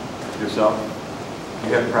these? Yourself? Do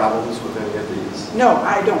you have problems with any of these? No,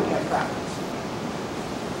 I don't have problems.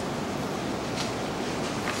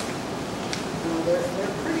 No,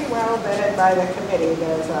 they're pretty well vetted by the committee.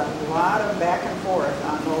 There's a lot of back and forth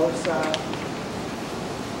on those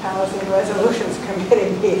Policy and Resolutions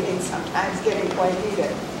Committee meetings, sometimes getting quite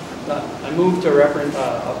heated. I move to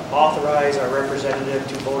authorize our representative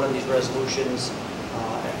to vote on these resolutions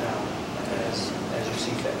as you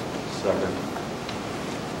see fit. Second.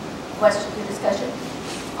 Questions or discussion?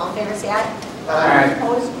 All in favor, say aye. Aye.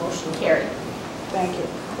 Opposed, motion carried. Thank you.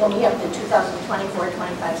 Then we have the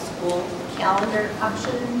 2024-25 school calendar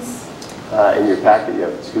options. In your packet, you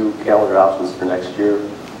have 2 calendar options for next year.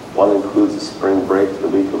 One includes a spring break the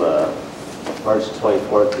week of March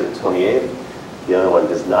 24th to the 28th. The other one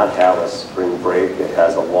does not have a spring break. It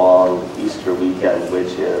has a long Easter weekend,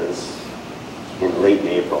 which is in late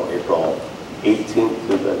April, April 18th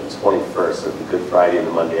to the 21st, so the Good Friday and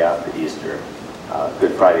the Monday after Easter.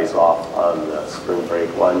 Good Friday's off on the spring break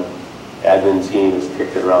one. Admin team has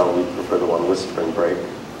kicked it around. We prefer the one with spring break.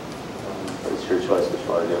 But it's your choice which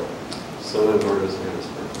one to do. So then where does it have a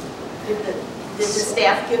spring break? Did the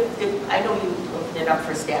staff I know you opened it up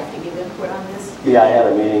for staff to give input on this? Yeah, I had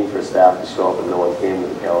a meeting for staff to show up and no one came to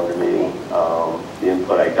the calendar meeting. The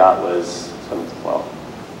input I got was,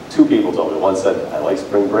 2 people told me. One said, I like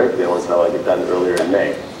spring break. The other one said, I like it done earlier in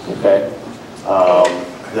May. Okay?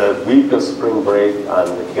 The week of spring break on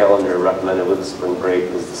the calendar recommended with the spring break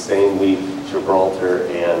is the same week Gibraltar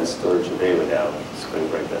and Sturgeon Bay would have spring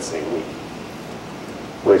break that same week,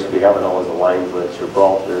 which we haven't always aligned with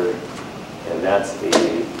Gibraltar, and that's the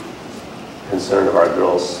concern of our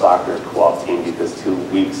girls soccer co-op team because 2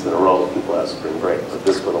 weeks in a row people have spring break, but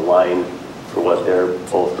this would align for what they're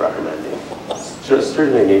both recommending.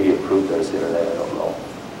 Sturgeon Bay maybe approved theirs the other day, I don't know.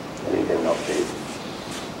 I didn't get an update.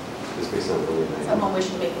 This makes sense for me. Someone wish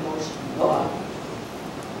to make a motion.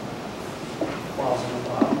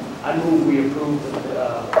 I move we approve the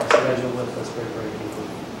schedule with the spring break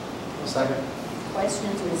included. Second.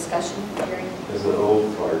 Questions or discussion, Gary? As an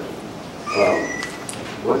old fart,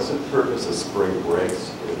 what's the purpose of spring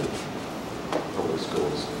breaks in public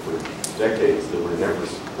schools. For decades, there were never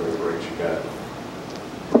spring breaks. You got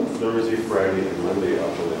Thursday, Friday, and Monday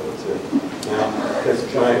off, and that was it. Now,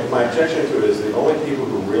 because my objection to it is the only people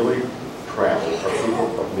who really travel are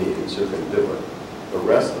people of means who can do it. The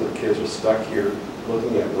rest of the kids are stuck here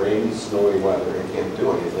looking at rainy, snowy weather and can't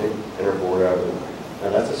do anything and are bored out of it. Now,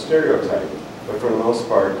 that's a stereotype, but for the most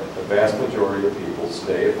part, the vast majority of people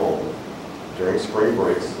stay at home during spring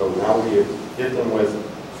breaks. So now we hit them with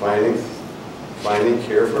finding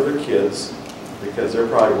care for their kids, because they're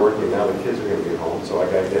probably working now. The kids are going to be at home, so I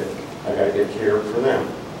got to get care for them.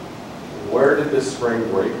 Where did this spring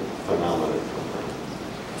break phenomenon come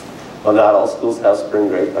from? Well, not all schools have spring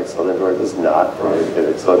break, like Southern North does not. Right.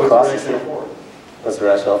 So What's across the the rationale state, for it? what's the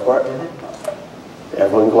rationale for it?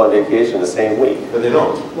 Everyone can go on vacation the same week. But they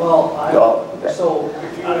don't. Well, No. so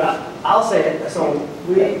I'll say it. So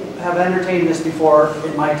we have entertained this before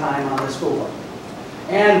in my time on the school board.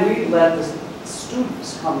 And we let the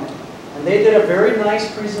students come in. And they did a very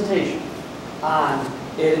nice presentation on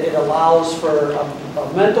it allows for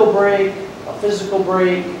a mental break, a physical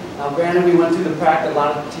break. Now granted, we went through the practice, a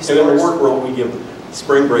lot of And in the work world, we give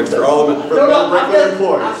spring breaks for all of them, for their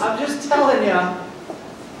employees. I'm just telling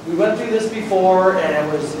you, we went through this before,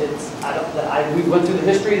 and we went through the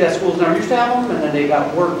history that schools never used to have them, and then they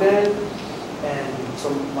got worked in. And so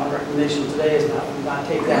my recommendation today is not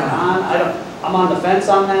take that on. I'm on the fence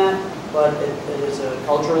on that, but it is a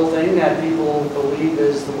cultural thing that people believe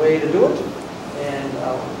is the way to do it. And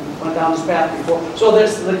we went down this path before. So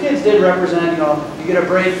the kids did represent, you get a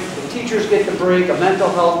break, the teachers get the break, a mental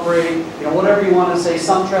health break, whatever you want to say.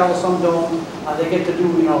 Some travel, some don't. They get to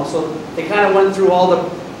do, so they kind of went through all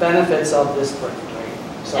the benefits of this break,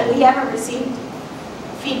 right? So, and we haven't received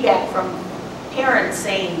feedback from parents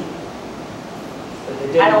saying,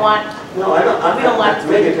 I don't want, No, I don't. we don't want.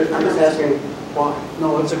 I'm just asking why.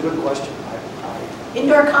 no, it's a good question. In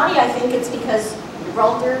Door County, I think it's because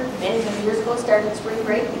Gibraltar, many years ago, started spring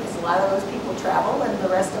break because a lot of those people travel, and the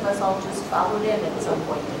rest of us all just followed in at some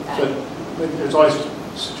point in time. But there's always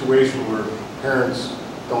a situation where parents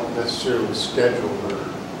don't necessarily schedule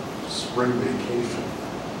their spring vacation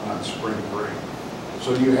on spring break.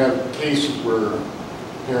 So you have cases where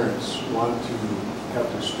parents want to have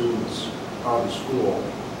their students out of school.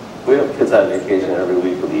 We have kids on vacation every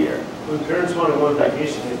week of the year. When parents want to go on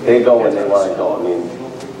vacation, They go when they want to go. I mean,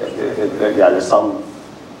 yeah, there's some,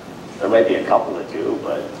 there might be a couple that do,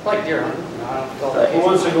 but. Like deer hunting. Who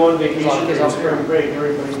wants to go on vacation Kids during on spring break?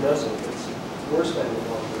 Everybody doesn't. It's worse than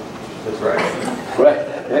go on vacation. That's right. Right,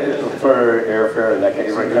 for airfare and that kind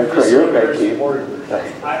of thing. You're right,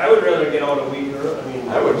 Keith. I would rather get out a week early,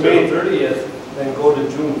 I would May too. 30th than go to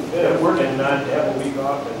June 5th and not have a week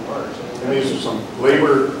off in March. And these are some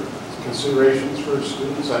labor considerations for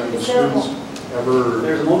students. I mean, students ever.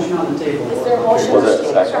 There's a motion on the table. Is there a motion? Was there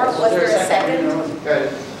a second? Charles, was there a second? Okay.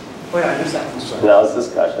 Oh, yeah, I missed that. Now it's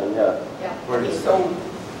discussion, yeah. Yeah, okay, so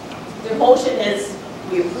the motion is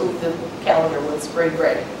we approve the calendar with spring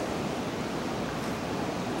break.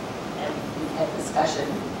 And we've had discussion.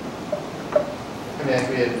 I mean,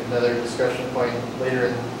 we had another discussion point later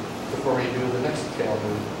before we do the next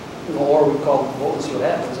calendar. Or we call it, we'll see what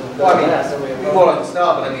happens. Well, I mean, we vote on this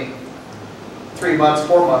now, but I mean, 3 months,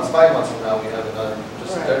 4 months, 5 months from now, we have another,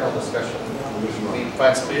 just a general discussion. We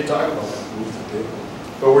find somebody to talk about it.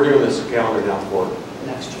 But we're doing this calendar now for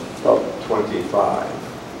Next year. Oh, 25.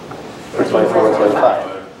 for 24 and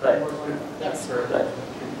 25. Right. Yes. Right.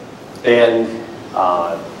 And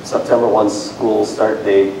September 1 school start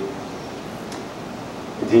date,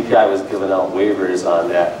 the DPI was giving out waivers on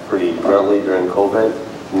that pretty early during COVID.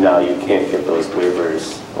 Now you can't get those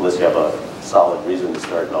waivers unless you have a solid reason to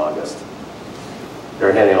start in August.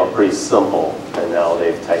 They're handing out pretty simple, and now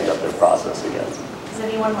they've tightened up their process again. Does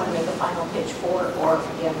anyone want to make a final pitch for or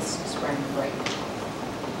against spring break?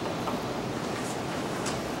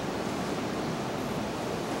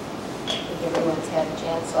 I think everyone's had a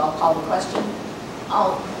chance, so I'll call the question.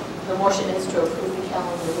 The motion is to approve the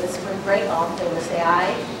calendar with spring break. All in favor, say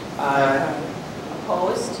aye. Aye.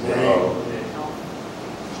 Opposed? No. No.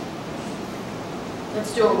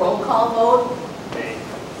 Let's do a roll call vote.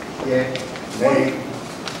 Yay. Nay.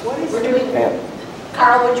 What is we're doing?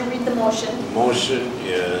 Carl, would you read the motion? The motion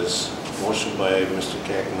is motion by Mr.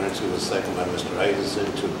 Kakaminski, with a second by Mr. Isaacson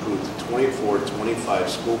to approve the 24-25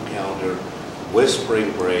 school calendar with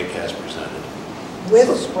spring break as presented.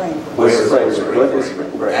 With spring break. With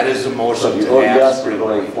spring break. That is the motion So if you to vote have yes, spring you're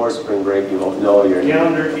voting break. for spring break. You vote no, you're.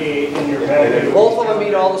 Calendar A in your packet. Both of them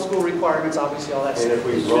meet all the school requirements, obviously, all that And stuff. if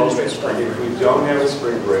we don't have a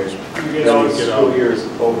spring break, You then get the out school year is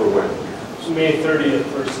over when? May 30th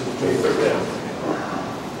versus May 30th.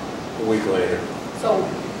 A week later. So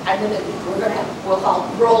we'll call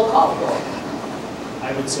roll call vote.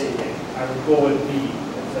 I would say yay. I would go with B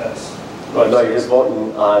if that's. Well, no, you're just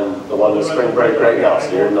voting on the one with spring break right now,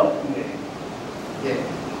 so you're no. Nay.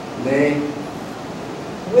 Nay.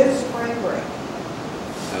 With spring break.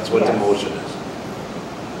 That's what the Yes. motion is.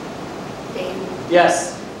 Dave?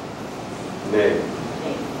 Yes. Nay.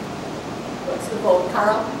 Nay. What's the vote,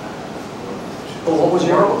 Carl? Well, what was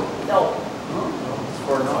your vote? No.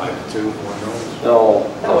 5-2, 1 no. No.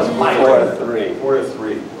 That was my 4-3.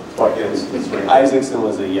 4-3. Against the spring. Isaacson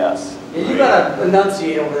was a yes. Yeah, you gotta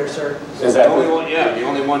enunciate over there, sir. Is The that only one, yeah, the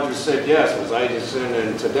only one who said yes was Isaacson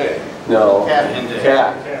and today. No. And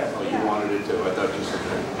Cat. Oh, you wanted it too, I thought you said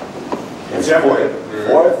that. It's Jeff,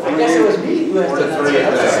 4-3. I guess it was me who has to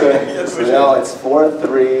 4-3 enunciate. No, it's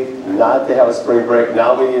 4-3, not to have a spring break.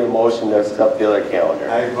 Now we need a motion to accept the other calendar.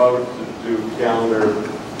 I vote to do calendar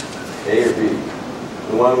A or B.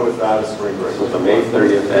 The one without a spring break. With the May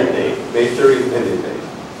 30th end date. May 30th ending date.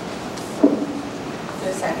 Is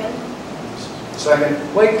there a second?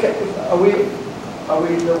 Second. Wait, no,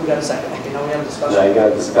 we got a second. Okay, now we have a discussion. Now you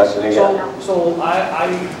got a discussion again. So I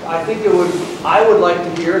think I would like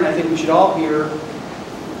to hear, and I think we should all hear,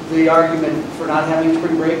 the argument for not having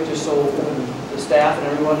spring break, just so the staff and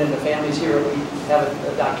everyone and the families here, we have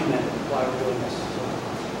it documented why we're doing this.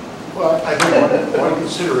 Well, I think one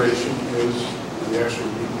consideration is the extra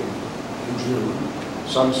week in June.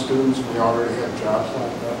 Some students may already have jobs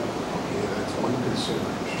like that. Okay, that's one consideration.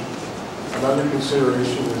 Another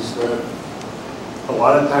consideration is that a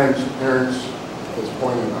lot of times parents, as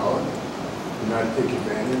pointed out, do not take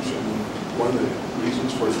advantage. And one of the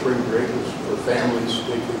reasons for spring break is for families to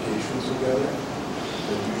take vacations together.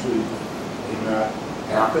 That usually may not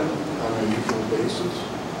happen on a usual basis.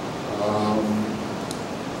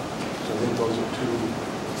 So I think those are two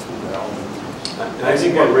elements. And I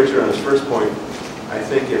think what Richard, on his first point, I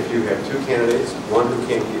think if you have two candidates, one who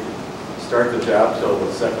can't start the job till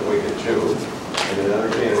the second week of June, and another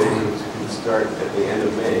candidate who can start at the end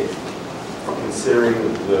of May, considering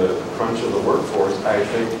the crunch of the workforce, I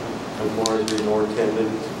think employers would be more tended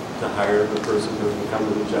to hire the person who can come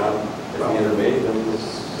to the job at the end of May than the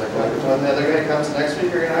second week. When the other guy comes next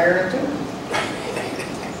week, you're gonna hire him too?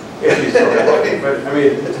 Yeah, he's so lucky, but I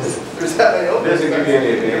mean, There's that many it openings. doesn't give you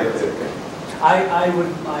any advantage.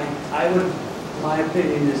 My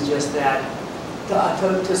opinion is just that,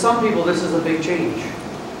 to some people, this is a big change.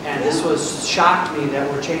 And this was, shocked me that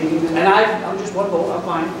we're changing, and I'm just one vote, I'm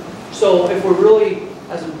fine. So if we're really,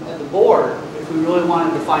 as the board, if we really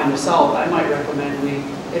wanted to find this out, I might recommend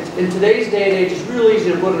in today's day and age, it's real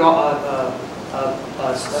easy to put it on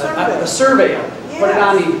a survey. Put it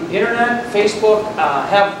on the internet, Facebook,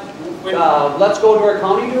 Let's Go to Our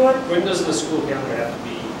County do it. When does the school calendar have to be?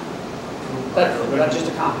 That's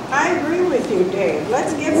just a comment. I agree with you, Dave.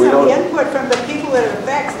 Let's get We some don't- input from the people that it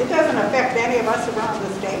affects. It doesn't affect any of us around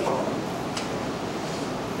this table.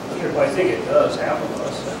 Well, I think it does, half of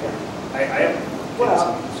us.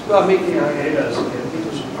 Well, I mean, you know, It does,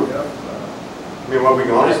 people should do that. I mean, what we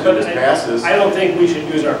can always do is pass this. I don't think we should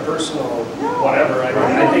use our personal whatever.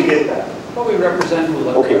 I think it. But we represent who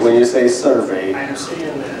lives. Okay, when you say survey, I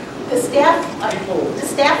understand that. The staff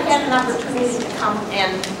had an opportunity to come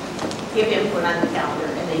and give input on the calendar,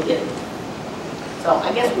 and they didn't. So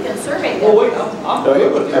I guess we can survey them. Well, wait, I'm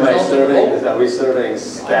good with the am I results of the surveying, vote. are we surveying I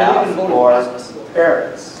staff believe in voting or process.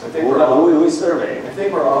 parents? I think Who we're all- are we surveying? I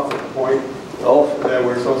think we're off the point that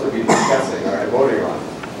we're supposed to be discussing or voting on.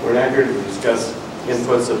 We're not here to discuss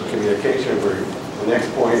inputs of communication. The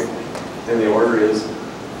next point in the order is,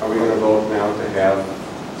 are we going to vote now to have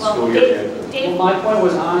school year end? Well, my point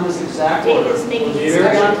was on this exact Dave order. is making It was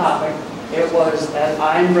very on discussion. topic. It was that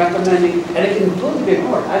I'm recommending, and it can completely be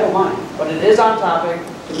ignored, I don't mind, but it is on topic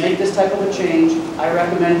to make this type of a change. I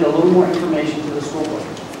recommend a little more information to the school board.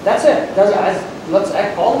 That's it. Let's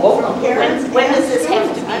all vote on it. When does this have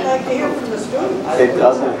to be? I'd like to hear from the students. It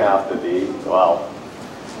doesn't have to be, well,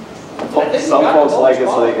 I think some you got folks the like it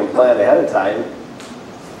votes so they wrong. can plan ahead of time.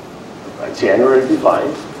 Like January would be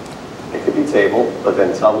fine. It could be tabled, but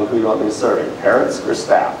then tell me who you want me to survey, parents or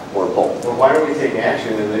staff, or both. Well, why don't we take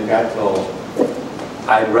action and they've got till...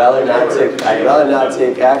 I'd rather not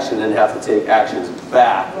take action and have to take actions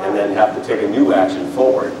back and then have to take a new action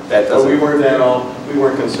forward. That But we doesn't. we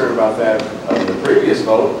weren't concerned about that on the previous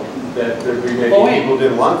vote, that there'd be maybe Oh, wait. people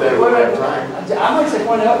didn't want that, we Wait, don't wait, have time. I might say,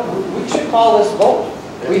 point out, we should call this vote.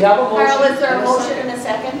 We have a motion. Carl, is there a and motion second. and a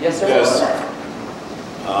second? Yes, there Yes. is.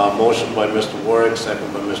 Motion by Mr. Warwick,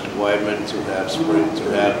 second by Mr. Weidman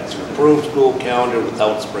to approve school calendar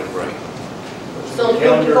without spring break. So you'll be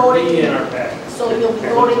Calendar voting, B in our packet. so you'll be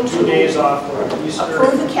voting 2 days to off for Easter.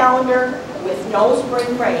 approve the calendar with no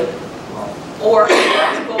spring break, or to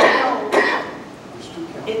go no,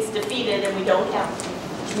 it's defeated and we don't have,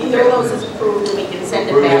 neither of those is approved and we can send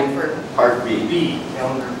it back for. Part B.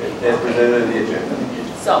 Calendar B. As presented in the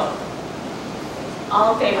agenda. So,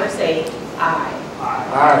 all in favor say aye.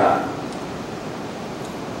 Aye.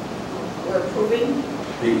 We're approving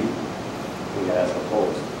B. We got to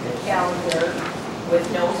opposed. the calendar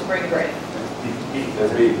with no spring break.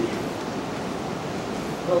 That's B.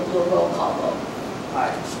 We'll do a roll call vote.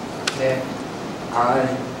 Aye.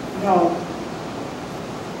 Aye. No.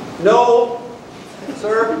 No,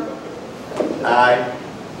 sir. Aye.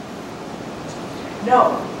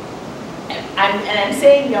 No. And I'm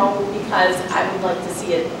saying no because I would like to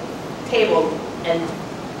see it tabled and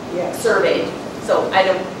surveyed. So I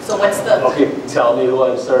don't, so what's the? Okay, tell me who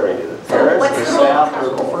I'm serving. Is it parents what's or the staff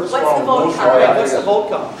vote, or? Carl? What's the vote, Carl? What's the vote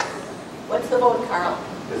count? What's the vote, Carl?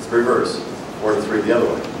 It's reverse. 4-3 the other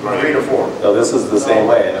way. 3-4. No, this is the same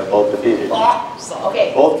way, and they're both defeated.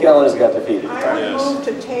 Okay. Both calendars got defeated. I would move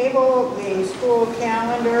to table the school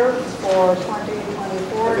calendar for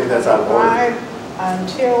 2024, I think that's on board. 25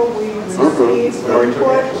 until we receive We already took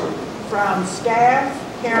input action. from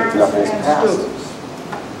staff, parents, Nothing's and passed. students.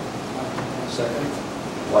 Second.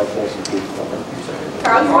 Why can't you keep going?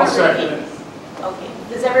 Carl, you I'll want to second repeat? Okay.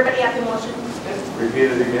 Does everybody have the motion?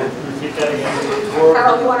 Repeat it again. Repeat that again.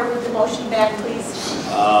 Carl, you want to read the motion back, please?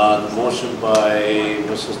 The motion by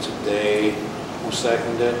Mrs. Today, who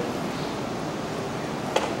seconded?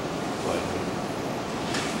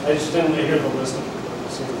 I just didn't hear the list of.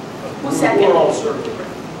 Who seconded? We're all serving.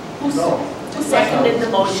 Who seconded the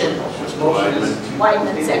motion?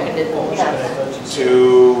 Weidman seconded the motion.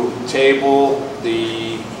 To table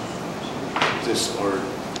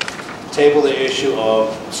table the issue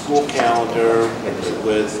of school calendar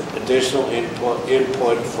with additional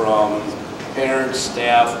input from parents,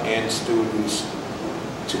 staff, and students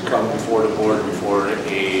to come before the board before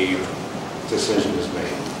a decision is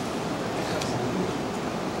made.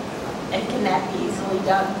 And can that be easily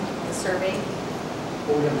done, the survey?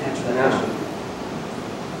 Well, we haven't answered that No. question.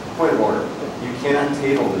 Point of order. You cannot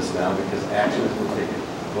table this now because action has been taken.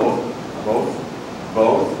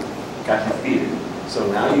 Both got defeated. So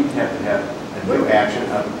now you have to have a new action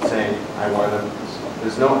of saying, I want to,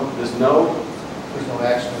 there's no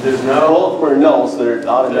action. Both were no, so they're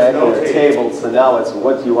automatically There's no tabled, so now it's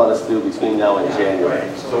what do you want us to do between now and January?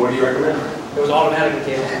 So what do you recommend? It was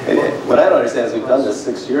automatically tabled. What I don't understand is we've done this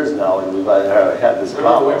 6 years now, and we've had this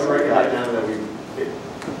problem. What do you recommend now that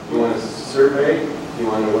you want to survey? You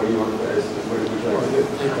want to, what do you want, what would you like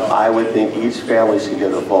to do? I would think each family should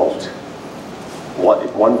get a vote.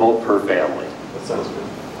 One vote per family. That sounds good.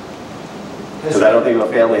 Because I don't think if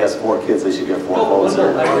a family has 4 kids, they should get 4 votes.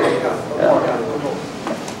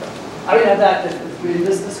 I didn't have that in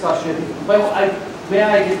this discussion, but may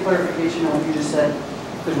I get clarification on what you just said?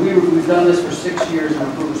 Because we've done this for 6 years and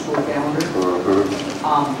approved the school calendar,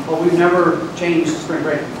 but we've never changed spring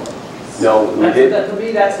break before. No, we did. To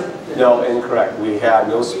me, that's a... No, incorrect. We had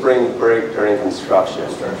no spring break during construction.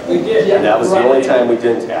 We did. And that was the only time we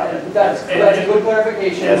didn't have it. That's a good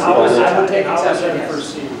clarification. That's the I would take How was exception, that yes.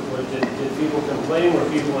 perceived? Did people complain? Were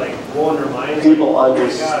people like blowing their minds? People God,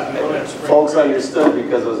 we don't have spring folks break. understood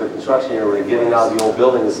because it was a construction year, we were getting out of the old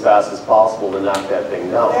building as fast as possible to knock that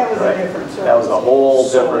thing down. That was a right? different service. That was a whole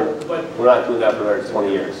So, different, but- we're not doing that for another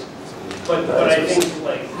 20 years. But I think,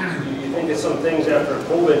 like, you think of some things after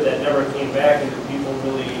COVID that never came back and people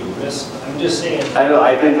really missed. I'm just saying. I know,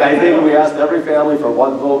 I think we asked every family for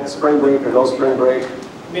 1 vote, spring break or no spring break.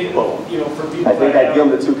 Maybe, you know, for people I think that I'd give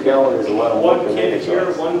them have the 2 calendars and let them one look and make kid a here,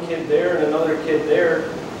 choice. one kid there, and another kid there,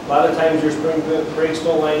 a lot of times your spring breaks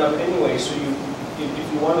don't line up anyway, so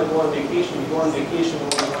if you want to go on vacation, you go on vacation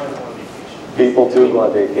when you want to go on vacation. People do go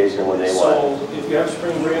on vacation when they want. So if you have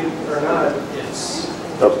spring break or not, it's,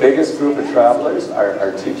 The biggest group of travelers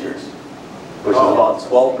are teachers, which is about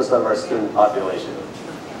 12% of our student population.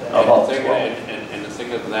 About 12. And the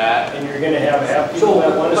thing of that, and you're going to have half people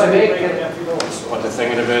that want to if I spring may- break and half you don't. what the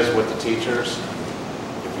thing of it is with the teachers,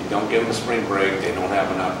 if you don't give them a spring break, they don't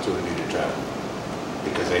have an opportunity to travel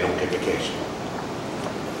because they don't get vacation.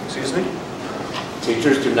 Excuse me?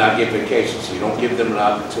 Teachers do not get vacation, so you don't give them an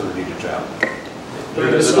opportunity to travel.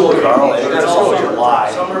 During the school year. Carl, they got school in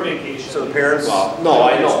July. Summer vacation. So the parents, Well, no,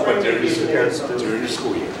 I know, but Spring vacation and summer during the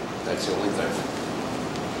school year, that's the only thing.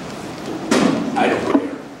 I don't care.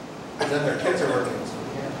 And then their kids are working.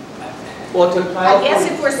 Well, I guess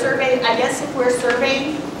if we're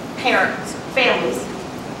surveying parents, families,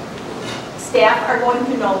 staff are going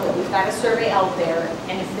to know that we've got a survey out there,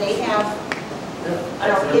 and if they have, I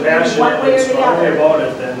don't If know, they're one way or passionate and the strongly other, about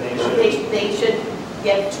it, then they should. they should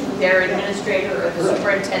get to their administrator or the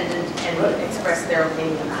superintendent and express their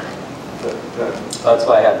opinion on it. That's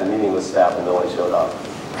why I had the meeting with staff and no one showed up.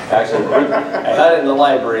 Actually, I had it in the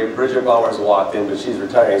library, Bridget Bowers walked in, but she's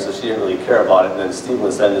retiring, so she didn't really care about it. And then Steve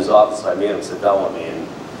was in his office, so I made him sit down with me, and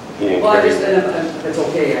he didn't Well, I care. just, it's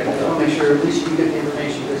okay, I just want to make sure at least you get the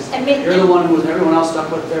information, because And maybe- you're the one who was, everyone else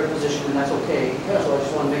stuck with their position, and that's okay. So I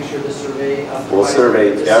just want to make sure this survey. We'll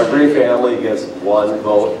survey, every family gets one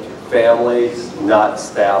vote. Families, not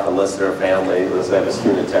staff, unless they're a family, unless they have a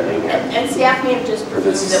student attending it. And staff may have just But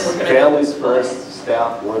presumed it's that we're going to... families first,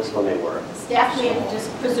 staff works when they work. Staff may have just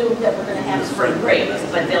presumed that we're going to have spring break,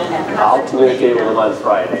 but they'll have an I'll opportunity. communicate with them on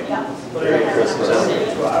Friday. Yeah. Merry Christmas.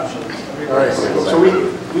 All right, so we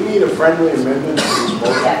need a friendly amendment to this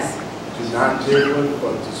motion. Yes. To not table it,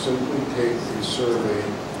 but to simply take a survey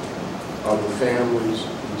of the families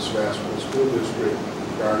in the Sevastopol School District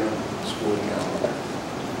regarding the school calendar.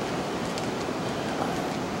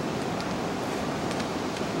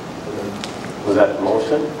 Was that the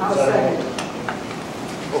motion? I'll second.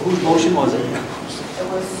 Well, whose motion was it? It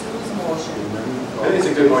was Sue's motion. I think it's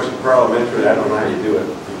a good motion for parliamentary. I don't know how you do it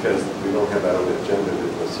because we don't have that on the agenda to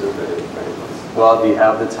the survey. Well, we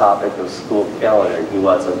have the topic of school calendar. He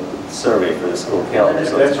wants a survey for the school calendar,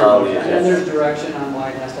 so it's on the And then there's agenda. direction on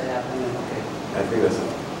why it has to happen, and okay. I think that's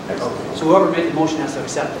excellent. So whoever made the motion has to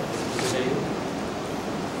accept it.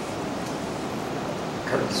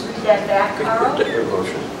 Read that back, Carl. Good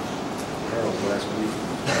motion. Carol's last week.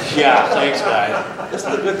 Yeah, thanks, guys. This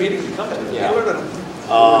is a good meeting to come to. Yeah.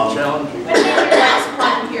 Challenging. But then your last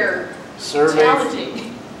one here, Survey, challenging.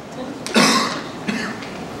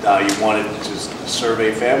 you wanted to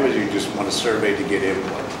survey families, or you just want a survey to get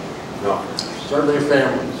input? No. Survey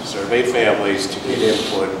families. Survey families to get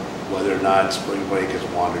input, whether or not spring break is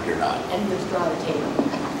wanted or not. And withdraw the table.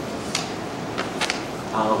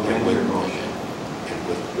 I'll amend your motion. And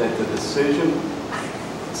with That the decision,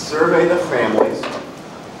 survey the families,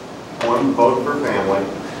 one vote per family,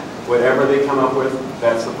 whatever they come up with,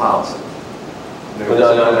 that's the policy. No,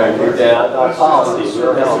 yeah, not policy. We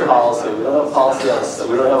don't have a policy. We don't have a policy on,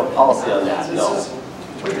 we don't have a policy on that, no.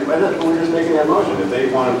 We're just making that motion. If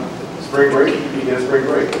they want spring break, you get a spring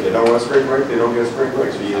break. If they don't want a spring break, they don't get a spring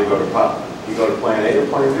break. So you either go to plan A or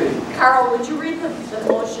plan B. Carl, would you read the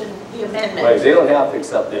motion, the amendment? Right, they don't have to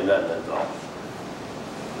accept the amendment, though.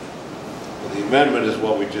 the amendment is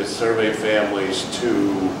what we just survey families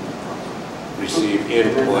to receive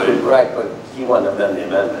input. Right, but he wanted to amend the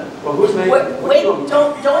amendment. Well, who's making? Wait, don't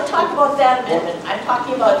talk about that amendment. I'm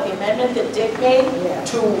talking about the amendment that Dick made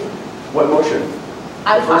to, What motion?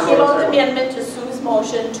 I'm talking about the amendment to Sue's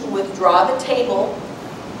motion to withdraw the table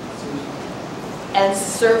and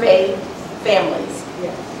survey families.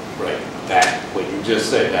 Right, that, what you just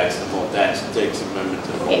said, that's the vote, that's Dick's amendment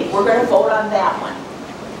to the Okay, vote. we're going to vote on that one.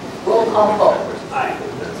 Roll call vote. Aye.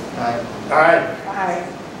 Aye. Aye.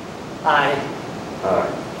 Aye.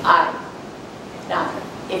 Aye. Now,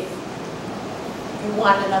 if you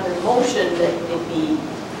want another motion that it be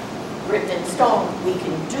written in stone, we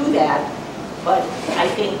can do that, but I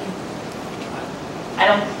think,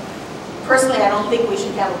 personally, I don't think we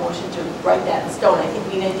should have a motion to write that in stone. I think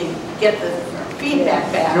we need to get the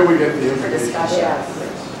feedback back Until we get the for information. discussion.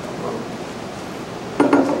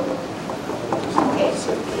 Okay.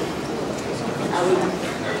 Are we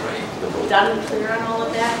done and clear on all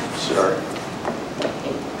of that? Sure.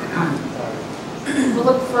 We'll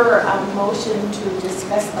look for a motion to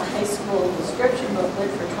discuss the high school description booklet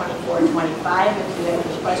for 24-25. If you have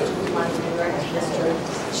any questions you want to direct to Mr.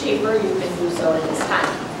 Schaefer, you can do so at this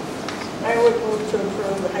time. I would move to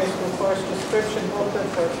approve the high school course description booklet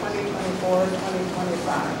for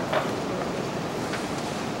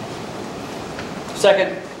 2024-2025.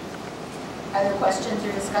 Second. Other questions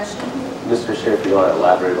or discussion? Mr. Schaefer, you want to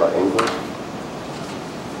elaborate about English?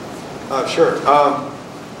 Sure.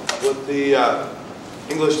 With the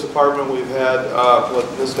English department, we've had, with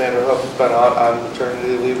Ms. Vanderhoof has been out on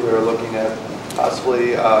maternity leave, we are looking at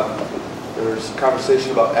possibly, there's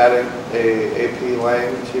conversation about adding a AP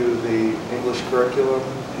Lang to the English curriculum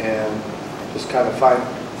and just kind of fine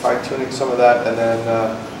tuning some of that and then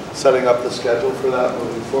setting up the schedule for that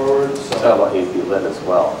moving forward. So. Talk about AP Lit as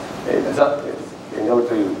well. You go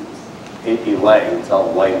to AP Lang, tell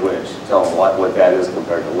them language, tell them what that is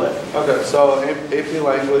compared to Lit. Okay, so AP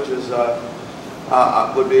Language is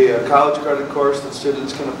would be a college credit course that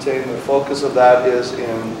students can obtain. The focus of that is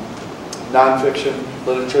in nonfiction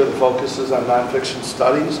literature. The focus is on nonfiction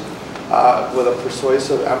studies with a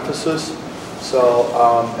persuasive emphasis. So,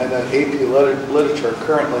 and then AP Literature,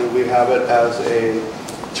 currently we have it as a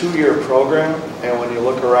 2-year program. And when you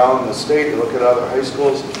look around the state, you look at other high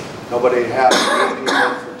schools, Nobody has AP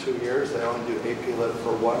Lit for 2 years, they only do AP Lit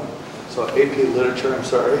for 1. So AP Literature, I'm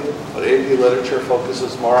sorry, but AP Literature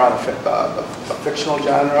focuses more on a fictional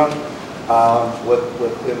genre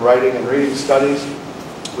in writing and reading studies.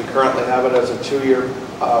 We currently have it as a 2-year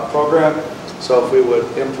program, so if we would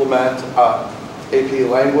implement AP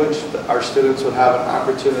Language, our students would have an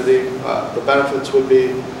opportunity. The benefits would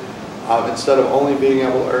be instead of only being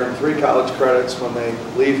able to earn 3 college credits when they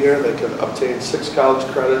leave here, they could obtain 6 college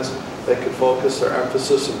credits. They could focus their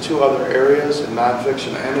emphasis in 2 other areas, in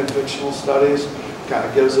nonfiction and in fictional studies. Kind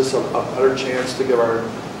of gives us a better chance to give our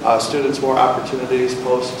students more opportunities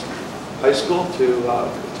post-high school to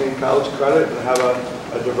obtain college credit and have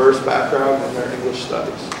a diverse background in their English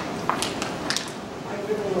studies. I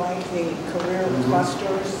really like the career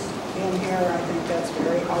clusters in here. I think that's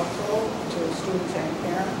very helpful to students and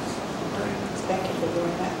parents. Thank you for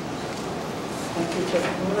doing that. Thank you to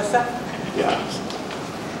Melissa. Yeah.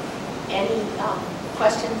 Any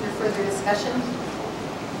questions or further discussion?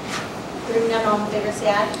 Hearing none, all in favor say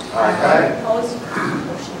aye. Aye. Opposed?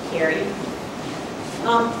 Motion carried.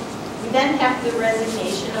 We then have the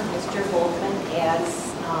resignation of Mr. Goldman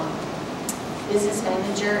as business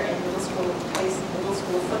manager and middle school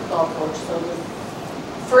football coach. So the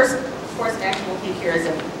first course of action we'll take here is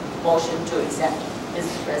a motion to accept his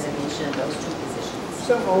resignation of those 2 positions.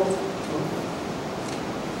 So moved.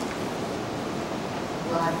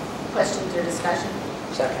 Questions or discussion?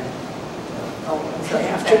 Second. Oh,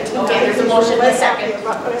 second. Okay, there's a motion and a second.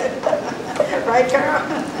 Right, Carol?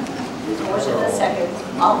 Motion and a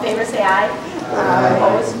second. All in favor say aye.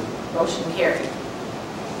 Opposed? Motion carried.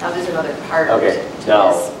 Now there's another part of Okay, it.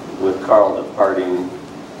 now with Carl departing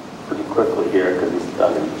pretty quickly here because he's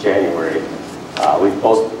done in January, we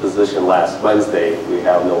posted the position last Wednesday. We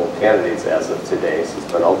have no candidates as of today, so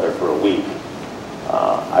it's been out there for a week.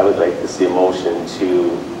 I would like to see a motion to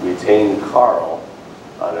retain Carl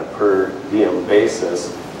on a per diem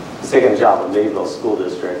basis. He's taking a job at Mayville School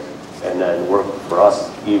District and then work for us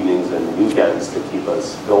evenings and weekends to keep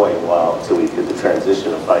us going until we did the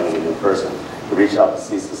transition of finding a new person. We reached out to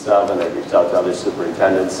CISA 7, I reached out to other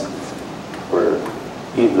superintendents. We're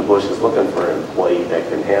beating the bushes looking for an employee that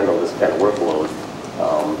can handle this kind of workload.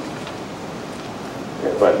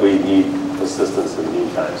 But we need assistance in the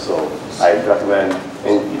meantime, so I recommend,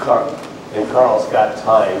 and Carl's got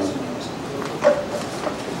time.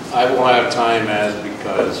 I won't have time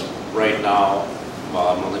because right now,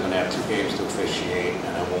 I'm only going to have 2 games to officiate,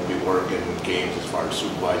 and I won't be working games as far as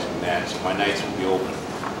supervising that, so my nights will be open.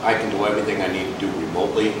 I can do everything I need to do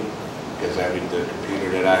remotely, because the computer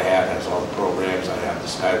that I have has all the programs. I have the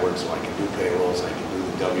Skyward, so I can do payrolls, I can do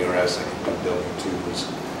the WRS, I can do W-2s,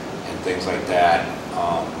 and things like that.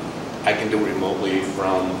 I can do remotely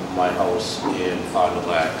from my house in Fond du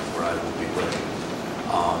Lac, where I will be living.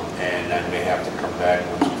 And I may have to come back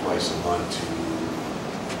once or twice a month to,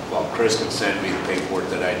 well, Chris can send me the paperwork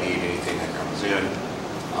that I need, anything that comes in.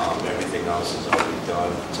 Everything else is already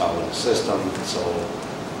done, it's all in the system, so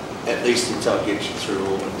at least until it gets you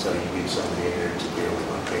through, until you need somebody in here to be able to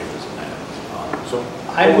run papers and that. So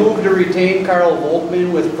I move to retain Carl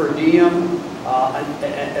Volkman with per diem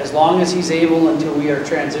as long as he's able until we are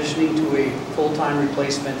transitioning to a full-time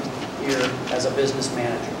replacement here as a business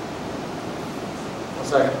manager.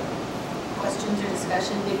 Second. Questions or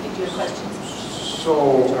discussion? Dick, did you have questions?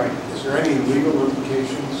 So, is there any legal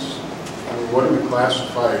implications? I mean, what do we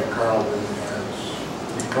classify Carl then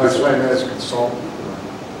as? We classify him as a consultant?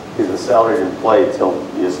 He's a salaried employee until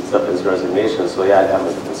he accepts his resignation, so yeah, I'd have him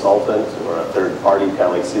as a consultant or a third party, kind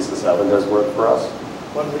of like CISA 7 does work for us.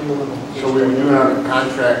 What legal implications? So we would do it on a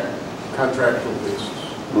contractual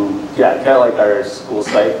basis? Yeah, kind of like our school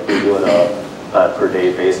site, we do it on a per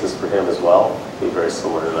day basis for him as well. Be very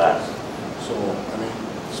similar to that. So, I mean,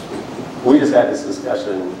 we just had this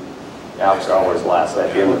discussion after hours last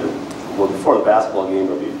night, well, before the basketball game,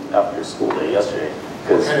 but after school day yesterday,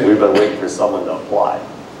 because we've been waiting for someone to apply.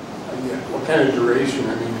 Yeah, what kind of duration?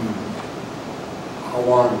 I mean, how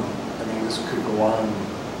long? I mean, this could go on.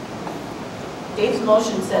 Dave's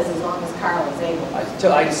motion says as long as Carl is able.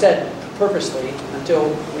 I said purposely until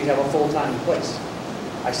we have a full-time in place.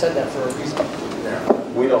 I said that for a reason. Yeah.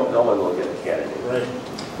 We don't know when we'll get a candidate. Right.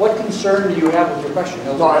 What concern do you have with your question?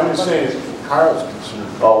 No, I'm just saying Carl's concerned.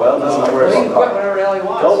 Oh, well, let's not worry He can about quit Carl. whenever the hell he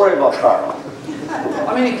wants. Don't worry about Carl.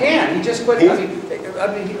 I mean, he can. He just quit. I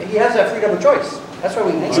mean, he has that freedom of choice. That's why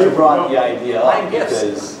we make You brought the idea up Blind gifts.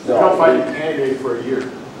 because We don't find a candidate for a year.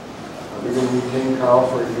 Are we going to retain Carl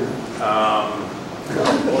for a year?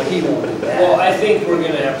 Well, he won't do that. Well, I think we're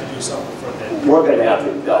going to have to do something for that. we're going to have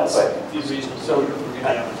to, That's but the reason. So we're going to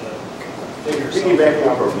have to figure something Piggybacking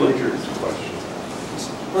off of Richard's question,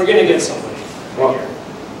 we're gonna get somebody. Well,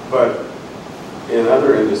 but in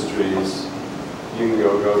other industries, you can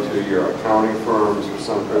go to your accounting firms or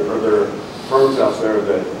something, or there are firms out there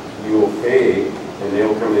that you will pay, and they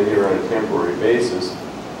will come in here on a temporary basis,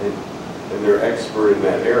 and they're expert in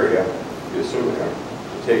that area, you assume they are,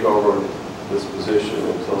 to take over this position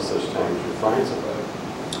until such time as you find somebody.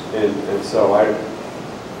 And so I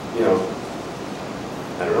don't know,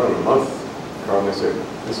 in a month, Carl may say,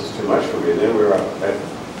 this is too much for me, and then we're at,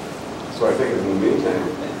 so I think in the meantime,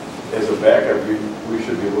 as a backup, we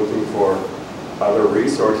should be looking for other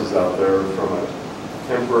resources out there from a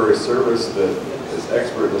temporary service that is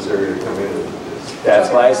expert in this area to come in and That's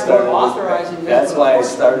why I started. Authorizing That's why I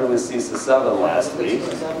started with CISA 7 last week,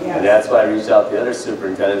 and that's why I reached out to the other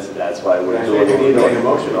superintendents, and that's why we're doing we what need we're to make doing. a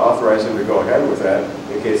motion to authorize him to go ahead with that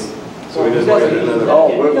in case, so he doesn't get another.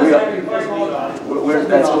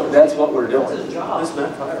 That's what we're doing. That's his job. It's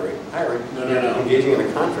not hiring. No. Engaging in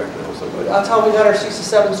a contract now with somebody. That's how we got our CISA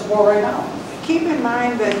 7 score right now. Keep in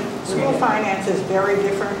mind that school finance is very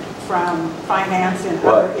different from finance in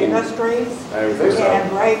other industries. I would think so.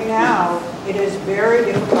 And right now, it is very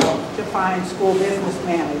difficult to find school business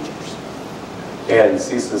managers. And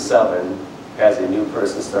CISA 7 has a new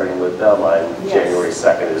person starting with them on Yes. January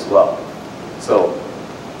 2nd as well. So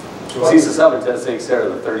CISA 7 takes care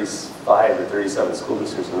of the 35 or 37 school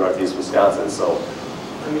districts in northeast Wisconsin, so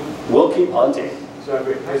we'll keep hunting. So I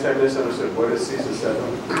misunderstood. What is CISA 7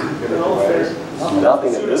 going to provide?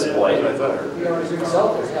 Nothing at this point. I thought I heard. We already figured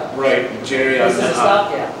out there, yeah. Right, Jerry, on This is a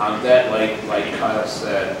stopgap. that, like Kyle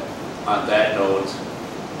said, on that note,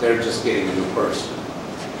 they're just getting a new person.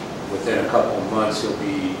 Within a couple of months, he'll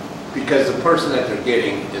be, because the person that they're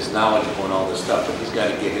getting is knowledgeable in all this stuff, but he's got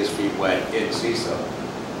to get his feet wet in CISA.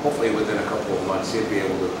 Hopefully, within a couple of months, he'll be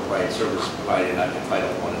able to provide service, provided if I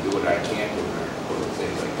don't want to do it, I can't do it, or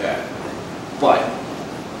things like that. But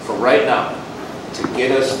for right now, to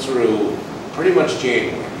get us through pretty much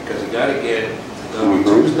January, because you got to get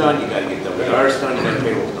W-2s done, you got to get WRs done, you got to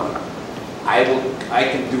payroll done. I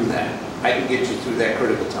can do that. I can get you through that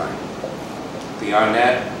critical time. Beyond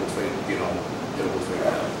that, it will figure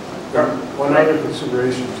out. One other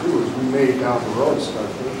consideration too is we may down the road start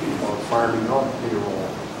thinking about farming out payroll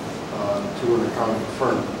to an accounting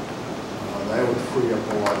firm. That would free up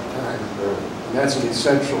a lot of time. And that's an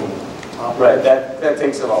essential operation. Right, that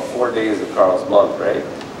takes about 4 days of Carl's month, right?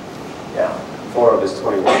 Yeah, 4 of his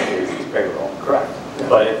 21 days is payroll, correct. Yeah.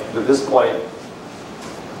 But at this point,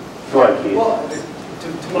 go ahead, Keith. Well,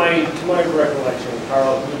 to my recollection,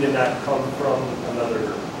 Carl, you did not come from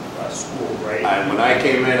another school, right? When I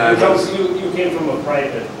came in, You came from a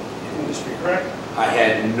private industry, correct? I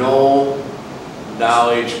had no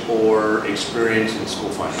knowledge or experience in school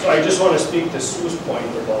finance. So I just want to speak to Sue's point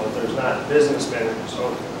about there's not business managers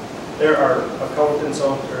out there. There are accountants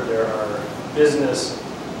out there are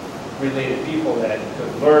business-related people that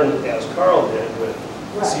could learn, as Carl did, with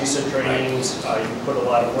CISA trainings. You put a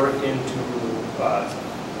lot of work into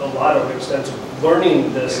a lot of extensive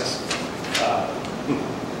learning this.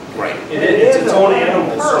 Right. It's its own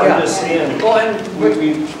animal, so I'm just saying.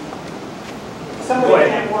 Somebody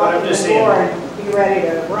can walk in the door and be ready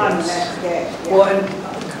to run the next day. Yeah. Well, and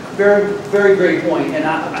very, very great point. And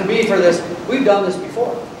to me, for this, we've done this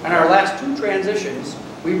before. In our last 2 transitions,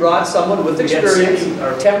 we brought someone with experience,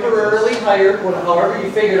 temporarily hired, however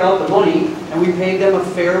you figured out the money, and we paid them a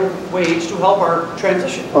fair wage to help our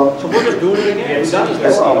transition. So we're just doing it again. We've done this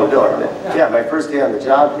That's all before. we're doing. Yeah, my first day on the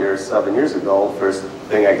job here 7 years ago, first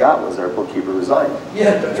thing I got was our bookkeeper resigned.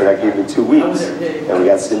 Yeah. And I gave him 2 weeks. And we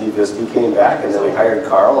got Cindy Visti came back, and then we hired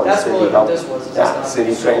Carl, and That's Cindy really what helped. this was. Yeah,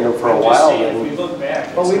 Cindy trained him for a I'm just while, saying, and if we look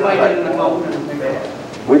back. But we might get an accountant and maybe.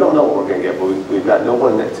 we don't know what we're gonna get, but we've got no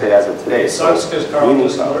one as of today. It sucks because Carl we need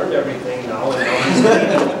just help. learned everything now, and now he's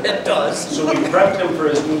leaving. It does. So we prepped him for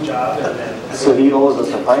his new job, and then. So he owes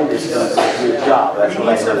us a finder's new job, that's what I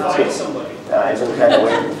He needs to heard find too. somebody. I've been kind of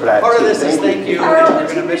waiting for that too. Part of this is thank you. Carl, We're would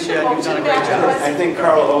going to you miss you. make a You've done a motion great back to job. us? I think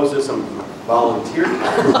Carl owes us some volunteer time.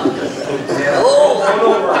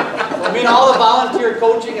 I mean, all the volunteer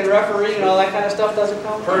coaching and refereeing and all that kind of stuff doesn't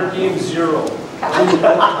count? Per game 0.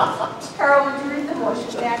 Carl, would you read the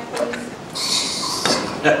motion back, please?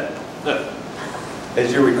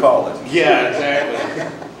 As you recall it. Yeah, exactly.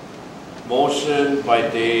 Motion by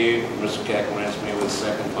Dave, Mr. Cackle made with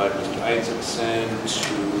second by Mr. Isaacson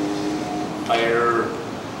to hire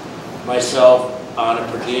myself on a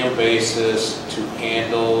per diem basis to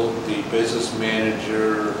handle the business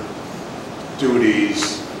manager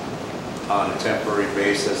duties on a temporary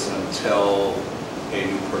basis until a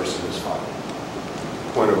new person is found.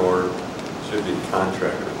 Point of order, should be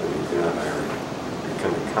contractor, but you're not hiring.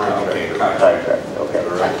 Become a Contract. Contract. Okay.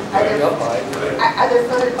 Are there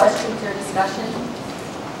further questions or discussion?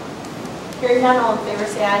 Hearing none, all in favor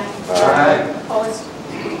say aye. Aye. Opposed?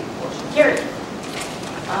 Motion carried.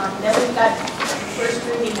 Then we've got first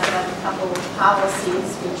reading of a couple of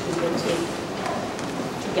policies which we will take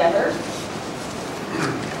together.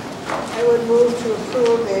 I would move to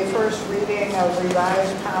approve a first reading of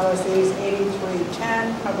revised policies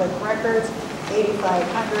 8310, public records,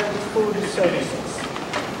 8500, food services.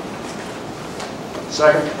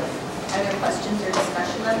 Second. Are there questions or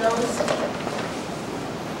discussion on those?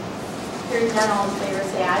 Hearing none, all in favor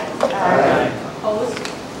say aye. Aye. Opposed?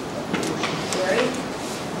 Motion carried.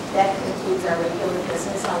 That concludes our regular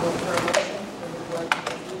business. I'll look for a motion for the board to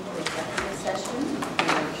proceed to executive session.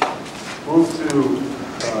 Move to,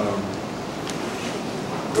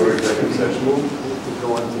 Go to executive session. move to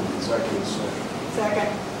go into executive session.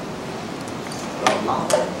 Second. Roll call.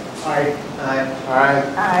 Aye. Aye. Aye.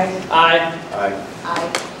 Aye. Aye. Aye. Aye.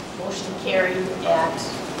 Motion carried at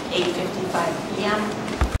 8:55 p.m.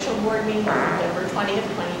 Special board meeting on November 20th,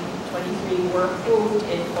 2023 were approved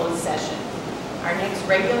in closed session. Our next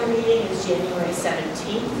regular meeting is January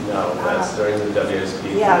 17th. No, that's during the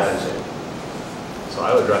WSP Yes. convention. So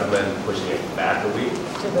I would recommend pushing it back a week.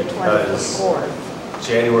 To the because 24th.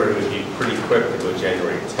 January would be pretty quick to go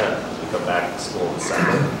January 10th. We come back to school in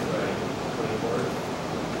December. Right. 24.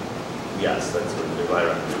 Yes, that's what would be my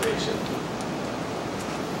recommendation.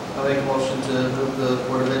 I'll make a motion to move the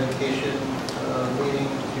Board of Education meeting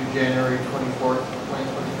to January 24th,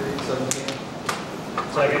 2023, 7 p.m.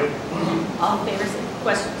 Second. All in favor, say,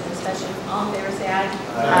 questions or discussion, all in favor say aye.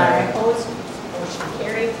 Aye. Opposed? Motion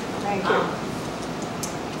carried. Thank you.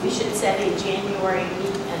 We should set a January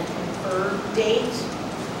meet and confer date.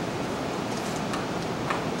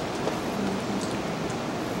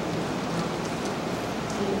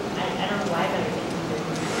 I don't know why, but I think we did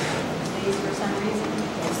Tuesdays for some reason.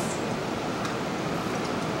 Yes.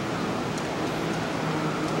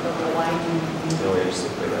 I don't know why. The only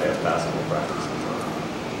interesting thing, I have basketball practice.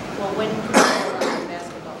 Well, when do you allow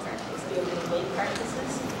basketball practice? Do you have any late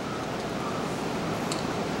practices?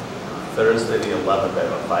 Thursday the 11th, I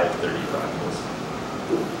have a 5:30 practice.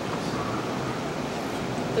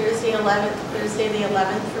 Thursday the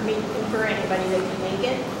 11th for me, for anybody that can make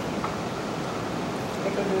it. I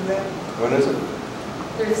could do that. When is it?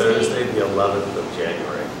 Thursday the 11th of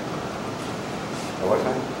January. At what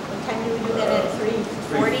time? What time do we do that at,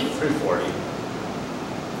 3:40? 3:40.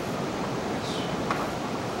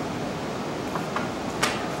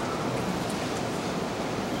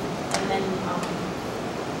 And then,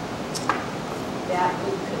 that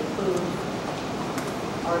would conclude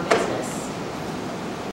our business.